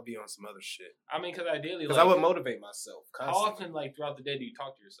don't know. I'll be on some other shit. I mean, because ideally, Because like, I would motivate myself how constantly. often, like throughout the day, do you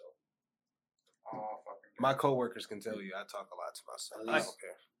talk to yourself? Oh, fucking My coworkers can tell you I talk a lot to myself. I don't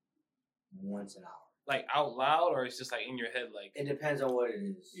care. Once an hour. Like out loud, or it's just like in your head, like. It depends on what it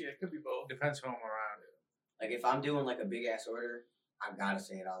is. Yeah, it could be both. Depends who I'm around. Like if I'm doing like a big ass order, I gotta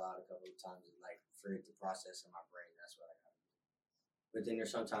say it out loud a couple of times, like for it to process in my brain. That's what I gotta do. But then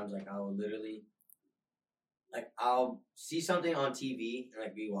there's sometimes like I will literally, like I'll see something on TV and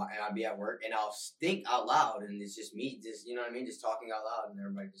and I'll be at work and I'll think out loud and it's just me, just you know what I mean, just talking out loud and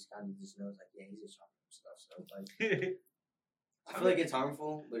everybody just kind of just knows like yeah he's just talking stuff. So like I feel like it's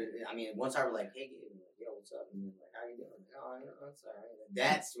harmful, but I mean once I were like hey Gabe, like, yo what's up and then like how you doing? Oh that's alright.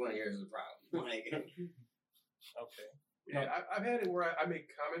 That's when here's the problem. Like. Okay. Yeah, I've had it where I make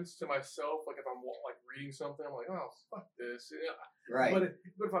comments to myself, like if I'm like reading something, I'm like, oh fuck this, you know? Right. But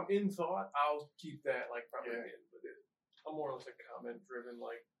if I'm in thought, I'll keep that like probably in. But I'm more or less a comment driven,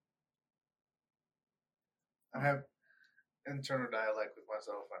 like. I have internal dialect with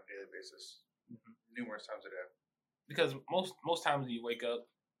myself on a daily basis, numerous times a day. Because most times when you wake up,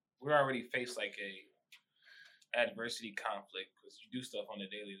 we're already faced like a adversity conflict because you do stuff on the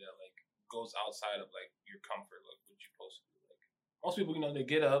daily that like goes outside of like your comfort, like what you're supposed to do. Like most people, they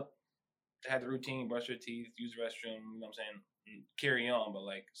get up, they have the routine, brush their teeth, use the restroom, you know what I'm saying, and carry on. But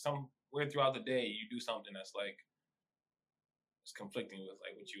like somewhere throughout the day, you do something that's like it's conflicting with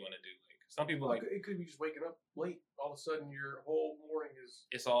like what you want to do. Like some people like it could be just waking up late. All of a sudden, your whole morning is.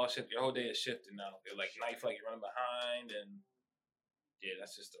 It's all shifted. Your whole day is shifted now. They're like now you feel like you're running behind, and yeah,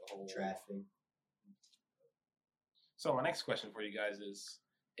 that's just the whole traffic. So my next question for you guys is: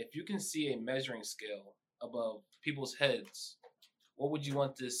 if you can see a measuring scale above people's heads, what would you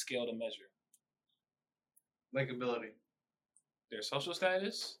want this scale to measure? Likability. Their social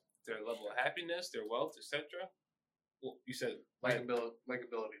status, their level of happiness, their wealth, etc. Well, you said Likability.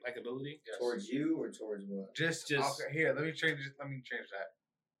 likability. Yes. Towards you or towards what? Just Just- okay, here. Let me change that.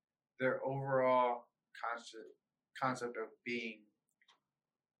 Their overall concept of being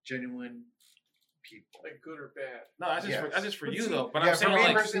genuine people. Like good or bad. No, that's just Yes. that's just for But you see, though. But yeah, I'm for saying me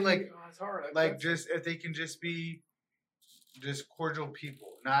like personally, like- it's hard. Like just if they can just be just cordial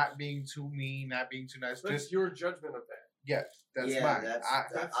people, not being too mean, not being too nice. that's Just your judgment of that. yes, that's yeah, mine.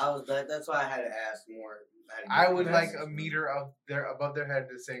 that's why I had to ask more. I would That's- like a meter of their above their head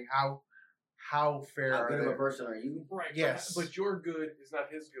to saying how fair How are good of they? a person are you? Right. Yes. But your good is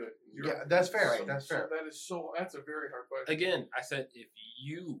not his good. Yeah, that's fair. Right. That's So fair. that's a very hard question. again, I said if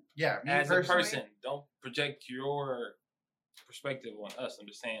you Yeah, me as a personally- person don't project your perspective on us, I'm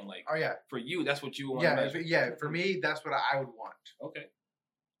just saying like Oh yeah, for you, that's what you want to yeah, measure. For me, that's what I would want. Okay.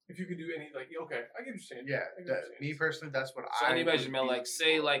 If you could do any, like, okay, I get what you're saying. Yeah, I get what you're saying. me personally, that's what So I. any would measurement, be like looking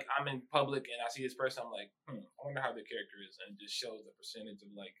say for. like I'm in public and I see this person, I'm like, I wonder how their character is, and it just shows the percentage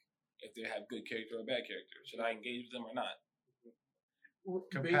of like if they have good character or bad character. Should I engage with them or not?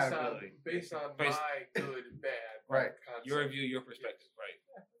 Compatibility. Based on Based- my good, bad, Right. concept. Your view, your perspective, right?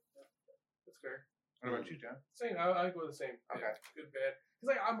 That's fair. What about you, John? Same. I go the same. Okay. Yeah, good, bad.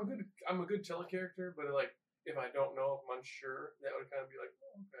 Because like I'm a good telecharacter, but like if I don't know, if I'm unsure, that would kind of be like,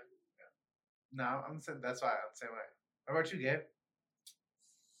 oh, okay. Yeah. No, I'm saying that's why I'm the same way. What about you, Gabe?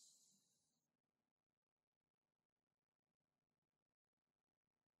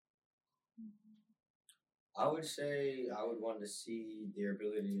 I would say I would want to see their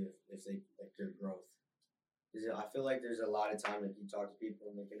ability if they like their growth. 'Cause I feel like there's a lot of time that you talk to people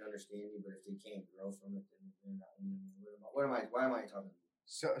and they can understand you, but if they can't grow from it, then they're not. Why am I talking?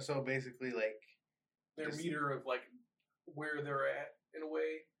 So basically, like Their Just- meter of like where they're at in a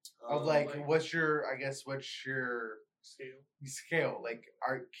way of like, what's your scale. scale? Like,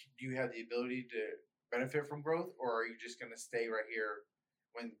 do you have the ability to benefit from growth, or are you just gonna stay right here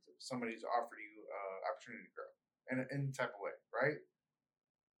when somebody's offered you opportunity to grow in type of way, right?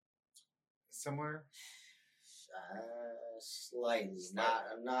 Similar. Slightly. Not.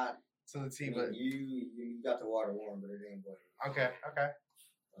 I'm not. So let's I see, mean, but you got the water warm, but it ain't boiling. okay.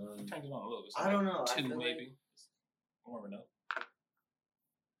 Change it on a little bit. I don't know. I Two feel like- maybe. Warm enough.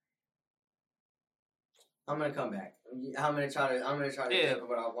 I'm gonna come back. I'm gonna try to Yeah, think of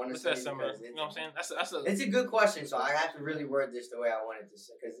what I want to What's say. that summer? because You know what I'm saying? That's a It's a good question, so I have to really word this the way I want it to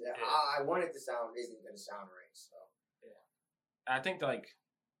say because Yeah. I want it to sound isn't gonna sound right. So I think like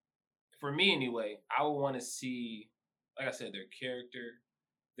for me anyway, I would want to see, like I said, their character,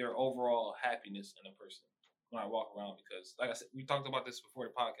 their overall happiness in a person when I walk around. Because like I said, we talked about this before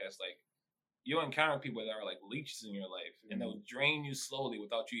the podcast. Like you'll encounter people that are like leeches in your life, and they'll drain you slowly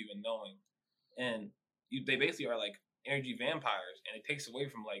without you even knowing. And they basically are like energy vampires, and it takes away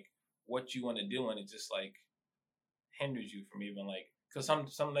from like what you want to do, and it just like hinders you from even like. Because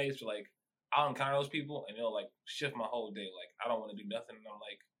some days you're like, I'll encounter those people and it'll like shift my whole day. Like I don't want to do nothing, and I'm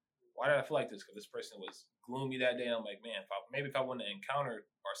like, why did I feel like this? Because this person was gloomy that day, and I'm like, man, if I wouldn't have encountered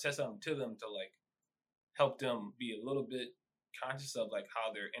or said something to them to like help them be a little bit conscious of like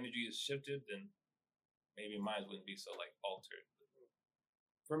how their energy is shifted, then maybe mine wouldn't be so like altered.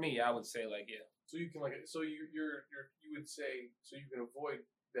 For me, I would say like yeah, So you can you would say so you can avoid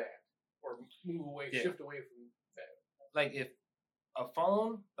that or move away, Yeah. shift away from that. like if a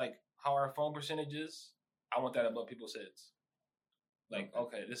phone, like how our phone percentage is, I want that above people's heads. Like,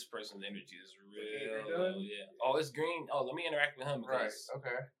 okay, this person's energy is real low. Yeah. Oh, it's green. Oh, let me interact with him Right. because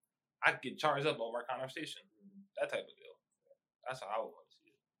Okay. I could get charged up over our conversation. That type of deal. That's how I would want to see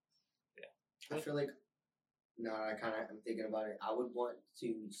it. I feel like now I kind of am thinking about it. I would want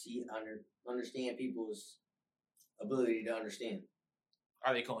to see understand people's ability to understand.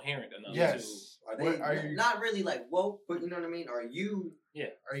 Are they coherent enough Yes. Are they What are you- not really like woke, but you know what I mean? Are you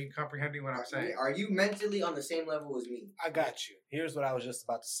Are you comprehending what I'm saying? Are you mentally on the same level as me? I got you. Here's what I was just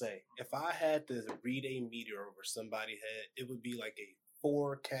about to say. If I had to read a meter over somebody's head, it would be like a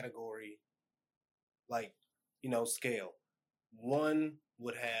 4-category, like, scale. One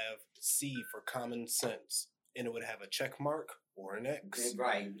would have C for common sense, and it would have a check mark or an X.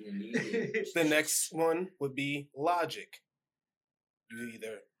 Right. and you- The next one would be logic. You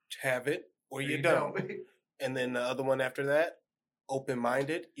either have it or you don't. And then the other one after that,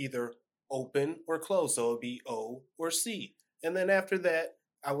 open-minded, either open or closed. So it would be O or C. And then after that,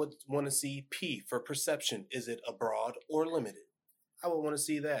 I would want to see P for perception. Is it abroad or limited? I would want to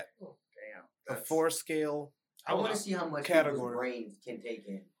see that. Damn. A 4-scale. I want to see how much Category. people's brains can take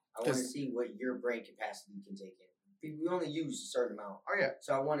in. I want to see what your brain capacity can take in. We only use a certain amount, Oh yeah.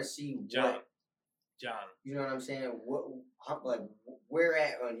 so I want to see John, what. John. You know what I'm saying? Where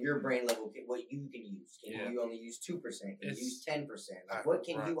at on your brain level? What you can use? Can you only use 2%? Can you use 10%? What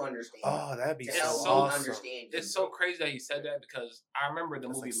can you understand? Oh, that'd be to so help awesome. me understand. It's so crazy that he said that because I remember the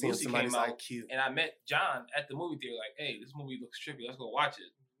movie Lucy came out, IQ. and I met John at the movie theater. Like, hey, this movie looks trippy. Let's go watch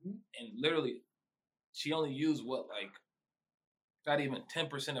it. And literally, she only used not even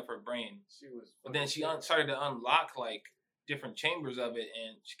 10% of her brain. But then she started to unlock like different chambers of it,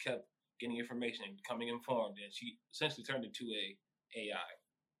 and she kept getting information and becoming informed, and she essentially turned into a AI.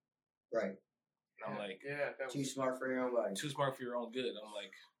 Right. And I'm like, too smart for your own body. Too smart for your own good. I'm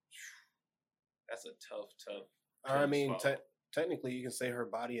like, that's a tough. I mean, technically, you can say her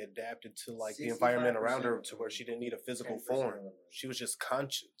body adapted to like the environment around her to where she didn't need a physical form. She was just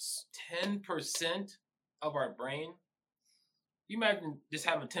conscious. 10% of our brain. You imagine just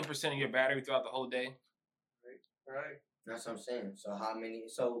having 10% of your battery throughout the whole day. Right. That's what I'm saying. So how many?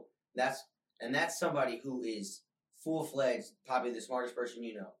 So that's somebody who is full-fledged, probably the smartest person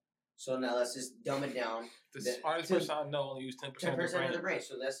you know. So now let's just dumb it down. The smartest person I know only use 10% of the brain.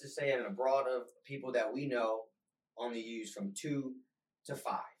 So let's just say in a broad of people that we know only use from 2 to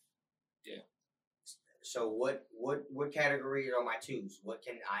 5. Yeah. So what category are my 2s? What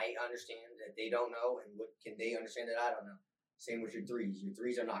can I understand that they don't know, and what can they understand that I don't know? Same with your 3s. Your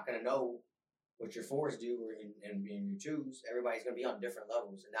 3s are not going to know what your 4s do, and your 2s. Everybody's going to be on different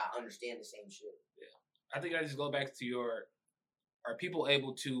levels and not understand the same shit. Yeah. I think I just go back to are people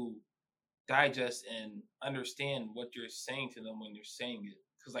able to digest and understand what you're saying to them when you're saying it?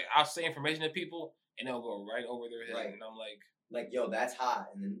 Because like I'll say information to people and they'll go right over their head, and I'm like, yo, that's hot,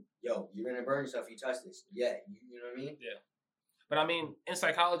 and then yo, you're gonna burn yourself if you touch this. Yeah, you know what I mean? Yeah. But I mean, in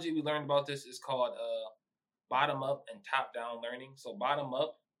psychology, we learned about this. It's called bottom up and top down learning. So bottom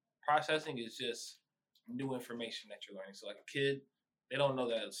up processing is just new information that you're learning. So like a kid, they don't know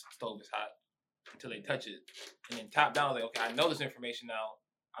that a stove is hot until they touch it, and then top down, like, okay, I know this information now.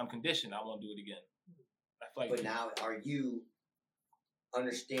 I'm conditioned. I won't do it again. I feel like but now, are you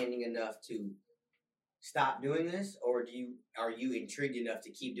understanding enough to stop doing this, or are you intrigued enough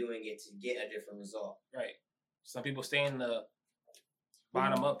to keep doing it to get a different result? Right. Some people stay in the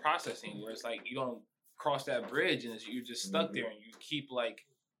bottom up processing where it's like you don't cross that bridge and you're just stuck there, and you keep like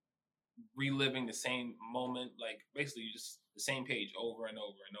reliving the same moment, like basically you just the same page over and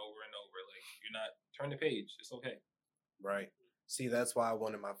over and over and over. Like you're not turn the page. It's okay. Right. See, that's why I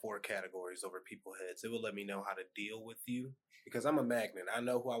wanted my 4 categories over people heads. It would let me know how to deal with you because I'm a magnet. I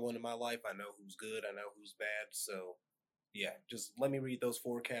know who I want in my life. I know who's good. I know who's bad. So, yeah, just let me read those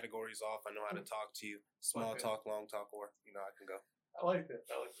 4 categories off. I know how to talk to you. Small talk, long talk, or, I can go. I like that.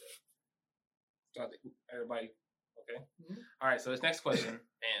 So everybody, okay? Mm-hmm. All right, so this next question,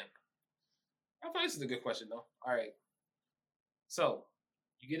 man, I thought this is a good question, though. All right. So,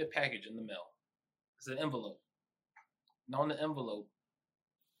 you get a package in the mail. It's an envelope. And on the envelope,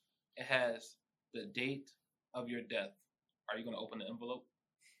 it has the date of your death. Are you going to open the envelope?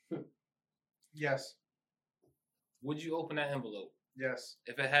 Yes. Would you open that envelope? Yes.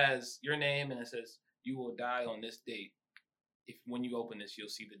 If it has your name and it says you will die on this date, if when you open this, you'll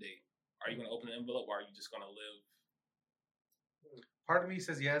see the date. Are you going to open the envelope, or are you just going to live? Part of me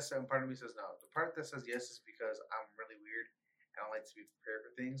says yes, and part of me says no. The part that says yes is because I'm really weird and I like to be prepared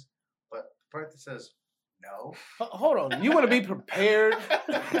for things. But the part that says no. Hold on. You want to be prepared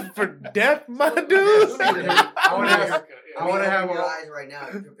for death, my dude? I want to have your eyes right now.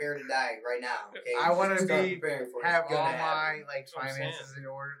 You're prepared to die right now. Okay. I want to have all my like finances in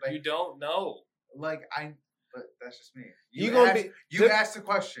order. Like you don't know. But that's just me. You asked the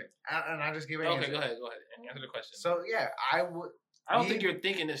question, and I just gave an answer. Okay, go ahead. Answer the question. So yeah, I would. I don't think you're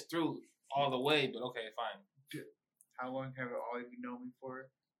thinking this through all the way, but okay, fine. How long have all of you known me for?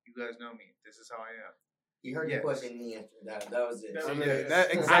 You guys know me. This is how I am. You heard the question and the answer. That was it.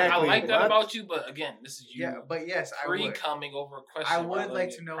 Exactly. I like that about you, but again, this is you. Yeah, but yes, I would. Coming over a question. I would like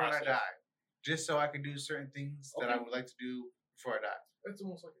to know when I die, just so I can do certain things that I would like to do before I die. It's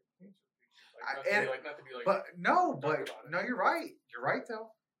almost like a cancer patient. Not to be like. But no, you're right. You're right though.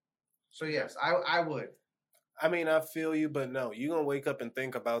 So yes, I would. I mean, I feel you, but no, you're going to wake up and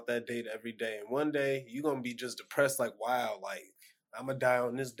think about that date every day. And one day, you're going to be just depressed, like, wow, like, I'm going to die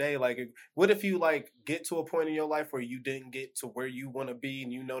on this day. Like, what if you, like, get to a point in your life where you didn't get to where you want to be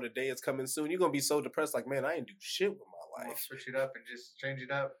and you know the day is coming soon? You're going to be so depressed, like, man, I ain't do shit with my life. Switch it up and just change it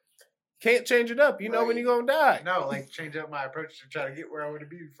up. Can't change it up. You know when you're going to die. No, like, change up my approach to try to get where I want to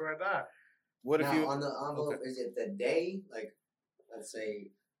be before I die. What if you... on the envelope, is it the day, like, let's say,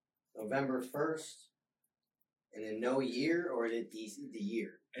 November 1st? And then no year, or is it the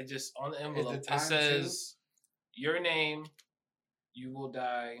year? It just on the envelope it says your name, you will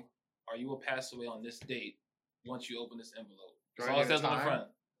die or you will pass away on this date once you open this envelope. Do That's I all it get a says on the time? front.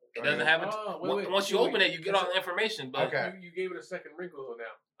 It Do I doesn't get- have it. Wait. Once you So open it, you get all the information. But Okay. You gave it a second wrinkle though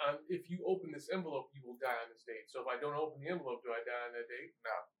now. If you open this envelope, you will die on this date. So if I don't open the envelope, do I die on that date?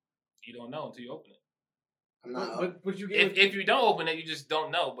 you don't know until you open it. I'm not. But you gave If you don't open it, you just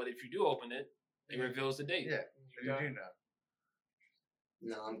don't know. But if you do open it, it Yeah. reveals the date. Yeah, you you die. do know.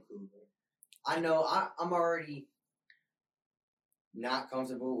 No, I'm cool. Bro. I know. I'm already not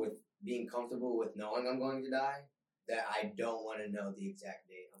comfortable with being comfortable with knowing I'm going to die. That I don't want to know the exact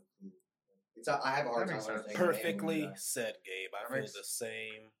date. I'm cool. I have a hard That time makes sense. understanding. that I'm Perfectly gonna die. said, Gabe. I That feel makes- the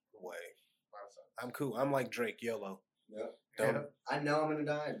same way. A lot of sense. I'm cool. I'm like Drake, YOLO. Yep. Don't. Yeah. I know I'm gonna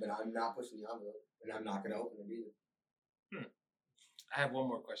die, but I'm not pushing the envelope, and I'm not gonna open it either. I have one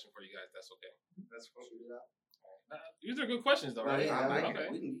more question for you guys. That's okay. That's cool. Shoot it out. These are good questions, though, Oh, right? yeah, I like okay.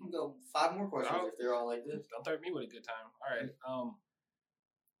 we can go 5 more questions Oh. if they're all like this. Don't threaten me with a good time. All right.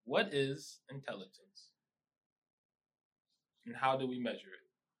 What is intelligence, and how do we measure it?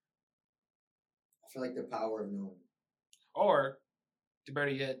 I feel like the power of knowing. Or, to better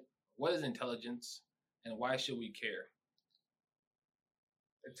yet, what is intelligence, and why should we care?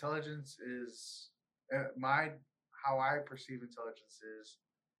 Intelligence is how I perceive intelligence is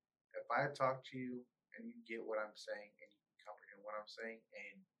if I talk to you and you get what I'm saying and you can comprehend what I'm saying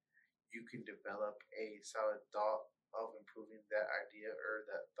and you can develop a solid thought of improving that idea or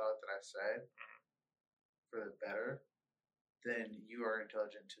that thought that I said for the better, then you are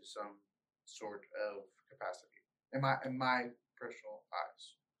intelligent to some sort of capacity. In my personal eyes.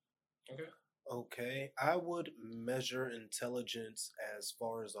 Okay, I would measure intelligence as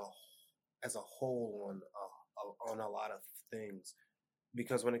far as a whole on a lot of things,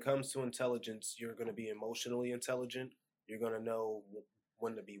 because when it comes to intelligence, you're going to be emotionally intelligent. You're going to know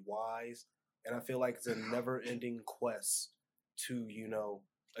when to be wise, and I feel like it's a never-ending quest to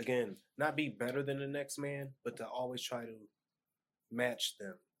again, not be better than the next man, but to always try to match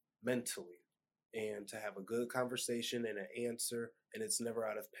them mentally. And to have a good conversation and an answer, and it's never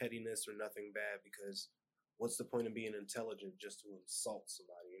out of pettiness or nothing bad, because what's the point of being intelligent just to insult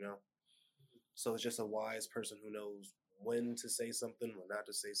somebody, So it's just a wise person who knows when to say something, when not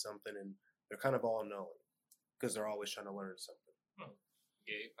to say something, and they're kind of all knowing because they're always trying to learn something.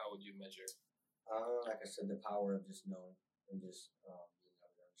 Gabe, how would you measure it? Like I said, the power of just knowing and just being able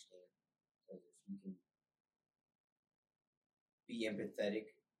to understand. Because if you can be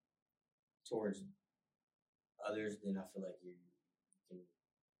empathetic towards others, then I feel like you can.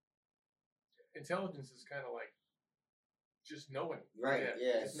 Intelligence is kind of like just knowing. Right,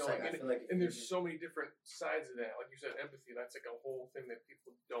 yeah. just It's knowing. like, I And, feel like and there's so many different sides of that. Like you said, empathy. That's like a whole thing that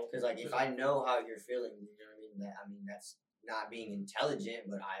people don't. because like if I know how you're feeling, you know what I mean. That's not being intelligent,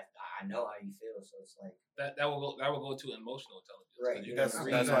 but I know how you feel, so it's like That will go to emotional intelligence. 'cause Right, you That's can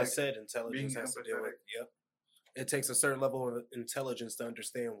that's read- why I said intelligence being has to do with. empathetic. Yep. It takes a certain level of intelligence to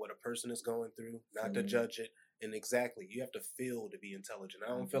understand what a person is going through, not to Mhm. judge it. And exactly, you have to feel to be intelligent. I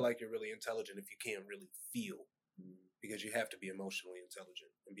don't feel like you're really intelligent if you can't really feel, because you have to be emotionally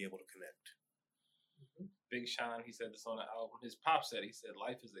intelligent and be able to connect. Big Sean, he said this on the album. His pop said, he said,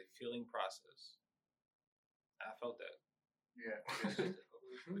 life is a feeling process. I felt that. Yeah.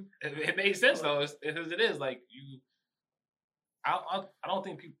 It made sense though, because it is like you. I don't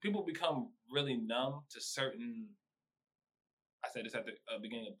think people become really numb to certain. I said this at the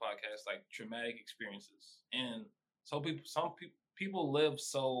beginning of the podcast, like traumatic experiences, and some people live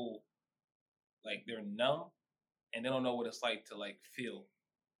so like they're numb, and they don't know what it's like to like feel.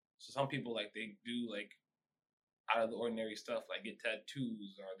 So some people like they do like out of the ordinary stuff, like get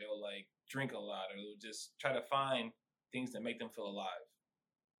tattoos, or they'll like drink a lot, or they'll just try to find things that make them feel alive.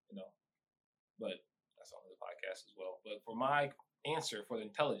 But that's on the podcast as well. But for my answer for the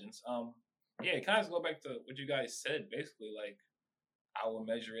intelligence, yeah, it kind of go back to what you guys said. Basically, like I will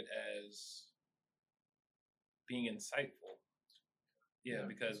measure it as being insightful. Yeah,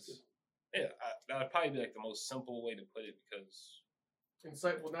 because that would probably be like the most simple way to put it. Because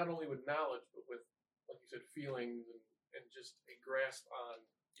insightful not only with knowledge, but with, like you said, feelings and just a grasp on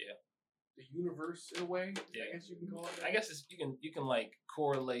the universe in a way. Yeah. I guess you can call it that. I guess you can like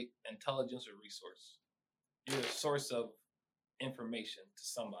correlate intelligence or resource. You're a source of information to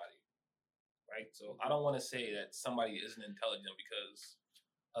somebody, right? So I don't want to say that somebody isn't intelligent because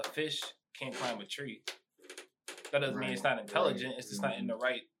a fish can't climb a tree. That doesn't mean it's not intelligent. It's just not in the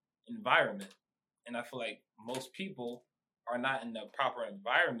right environment. And I feel like most people are not in the proper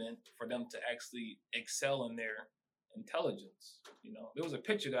environment for them to actually excel in their intelligence. There was a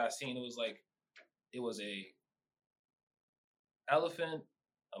picture that I seen. It was a elephant,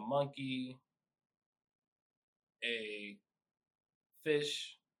 a monkey, a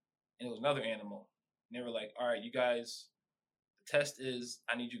fish, and it was another animal. And they were like, all right, you guys, the test is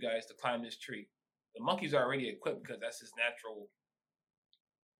I need you guys to climb this tree. The monkey's already equipped because that's his natural,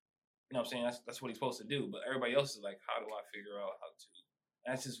 you know what I'm saying? That's what he's supposed to do. But everybody else is like, how do I figure out how to?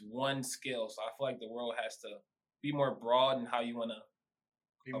 And that's just one skill. So I feel like the world has to be more broad in how you want to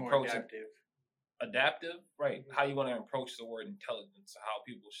Be more approach it. adaptive. Adaptive, right? How you want to approach the word intelligence, how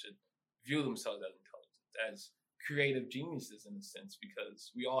people should view themselves as intelligent, as creative geniuses in a sense,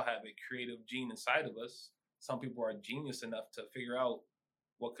 because we all have a creative gene inside of us. Some people are genius enough to figure out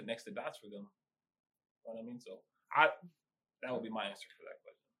what connects the dots for them. You know what I mean? So that would be my answer for that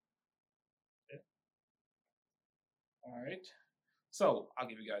question. Yeah. All right. So I'll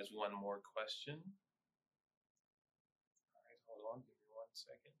give you guys one more question. All right, hold on, give me 1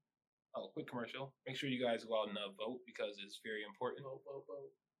 second. Oh, quick commercial. Make sure you guys go out and vote because it's very important. Vote, vote,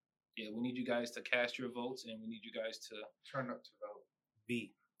 vote. Yeah, we need you guys to cast your votes, and we need you guys to. Turn up to vote.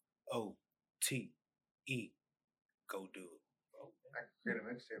 VOTE. Go do it. I can create a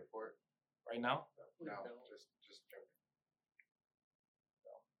mixtape for it. Right now, No, just joking.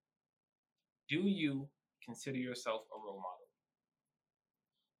 do you consider yourself a role model?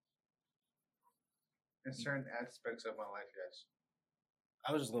 In certain aspects of my life, yes.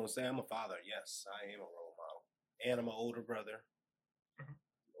 I was just gonna say I'm a father. Yes, I am a role model, and I'm an older brother.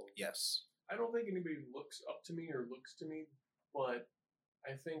 Yes. I don't think anybody looks up to me or looks to me, but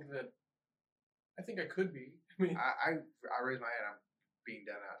I think I could be. I mean, I raise my hand. I'm being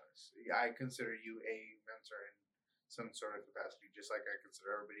dead honest. I consider you a mentor in some sort of capacity, just like I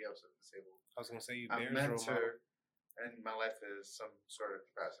consider everybody else as disabled. I was gonna say you A bears role model. mentor, and my life is some sort of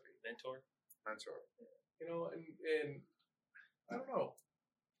capacity. Mentor? Mentor. you know, and I don't know.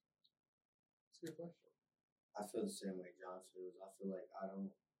 It's a good question. I feel the same way John feels. I feel like I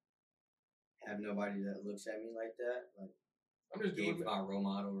don't have nobody that looks at me like that. Like I'm just Gabe's doing my role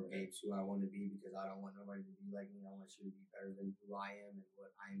model or Gabe's who I want to be because I don't want nobody to be like me. I want you to be better than who I am and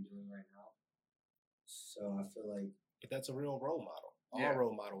what I am doing right now. So I feel like But that's a real role model. All Yeah.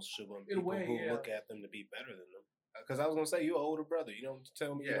 role models should want In a people way, who yeah. look at them to be better than them. Because I was gonna say you're an older brother. You don't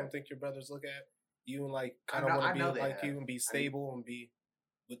tell me you Yeah. don't think your brothers look at you and like I kind of know- want I to know be they like you have. and be stable and be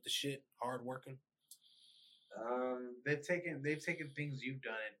with the shit, hard working. They've taken things you've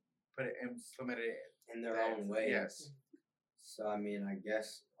done and implemented it. in their own way. Yes. So I mean, I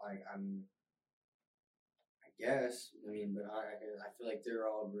guess like I mean, but I feel like they're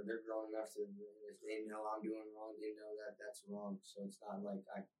grown enough to if they know I'm doing wrong, they know that that's wrong. So it's not like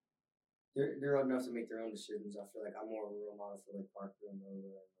they're old enough to make their own decisions. I feel like I'm more of a role model for like Parker and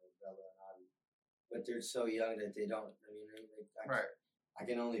Lola and Bella and Ivy, but they're so young that they don't. I mean, Right. I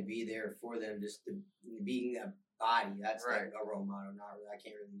can only be there for them, just to being a body. That's Right. like a role model. Not really. I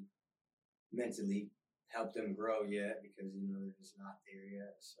can't really mentally help them grow yet because they're just not there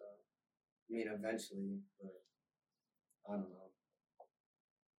yet. So I mean, eventually, but I don't know.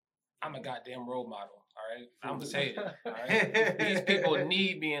 I'm a goddamn role model. All right, I'm just saying. All right, these people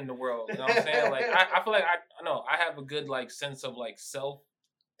need me in the world. You know what I'm saying? Like I feel like I know I have a good like sense of like self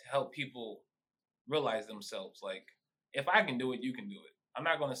to help people realize themselves. Like if I can do it, you can do it. I'm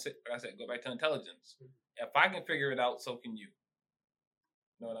not gonna sit. Like I said, go back to intelligence. If I can figure it out, so can you.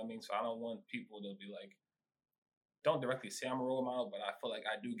 You know what I mean? So I don't want people to be like, don't directly say I'm a role model, but I feel like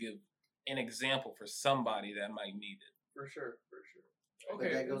I do give an example for somebody that might need it. For sure.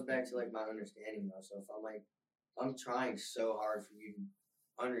 But that goes back to like my understanding though. So if I'm trying so hard for you to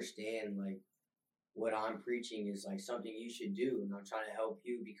understand like what I'm preaching is like something you should do, and I'm trying to help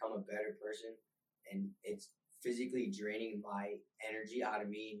you become a better person, and it's physically draining my energy out of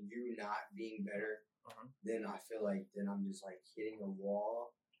me, and you not being better, then I feel like then I'm just like hitting a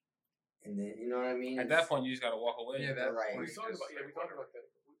wall, and then you know what I mean. At that point, you just gotta walk away. Yeah, that's Right. We talked about that a couple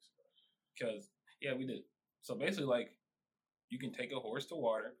weeks ago. Because we did. So basically, like, you can take a horse to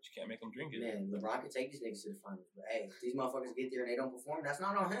water, but you can't make them drink it. Man, LeBron could take these niggas to the finals, but hey, if these motherfuckers get there and they don't perform, that's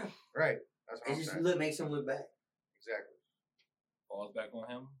not on him. Right. That's what It I'm just saying. makes him look bad. Exactly. Falls back on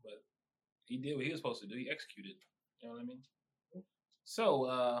him, but he did what he was supposed to do. He executed. You know what I mean? So,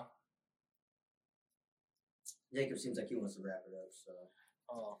 Jacob seems like he wants to wrap it up, so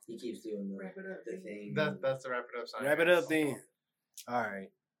he keeps doing the thing. That's the wrap it up sign. Wrap it up then. All right.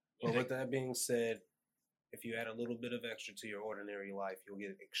 Well, with that being said, if you add a little bit of extra to your ordinary life, you'll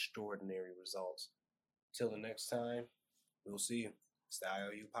get extraordinary results. Till the next time, we'll see you. It's the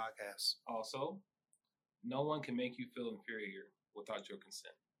IOU podcast. also, no one can make you feel inferior without your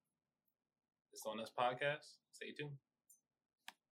consent. It's on this podcast. Stay tuned.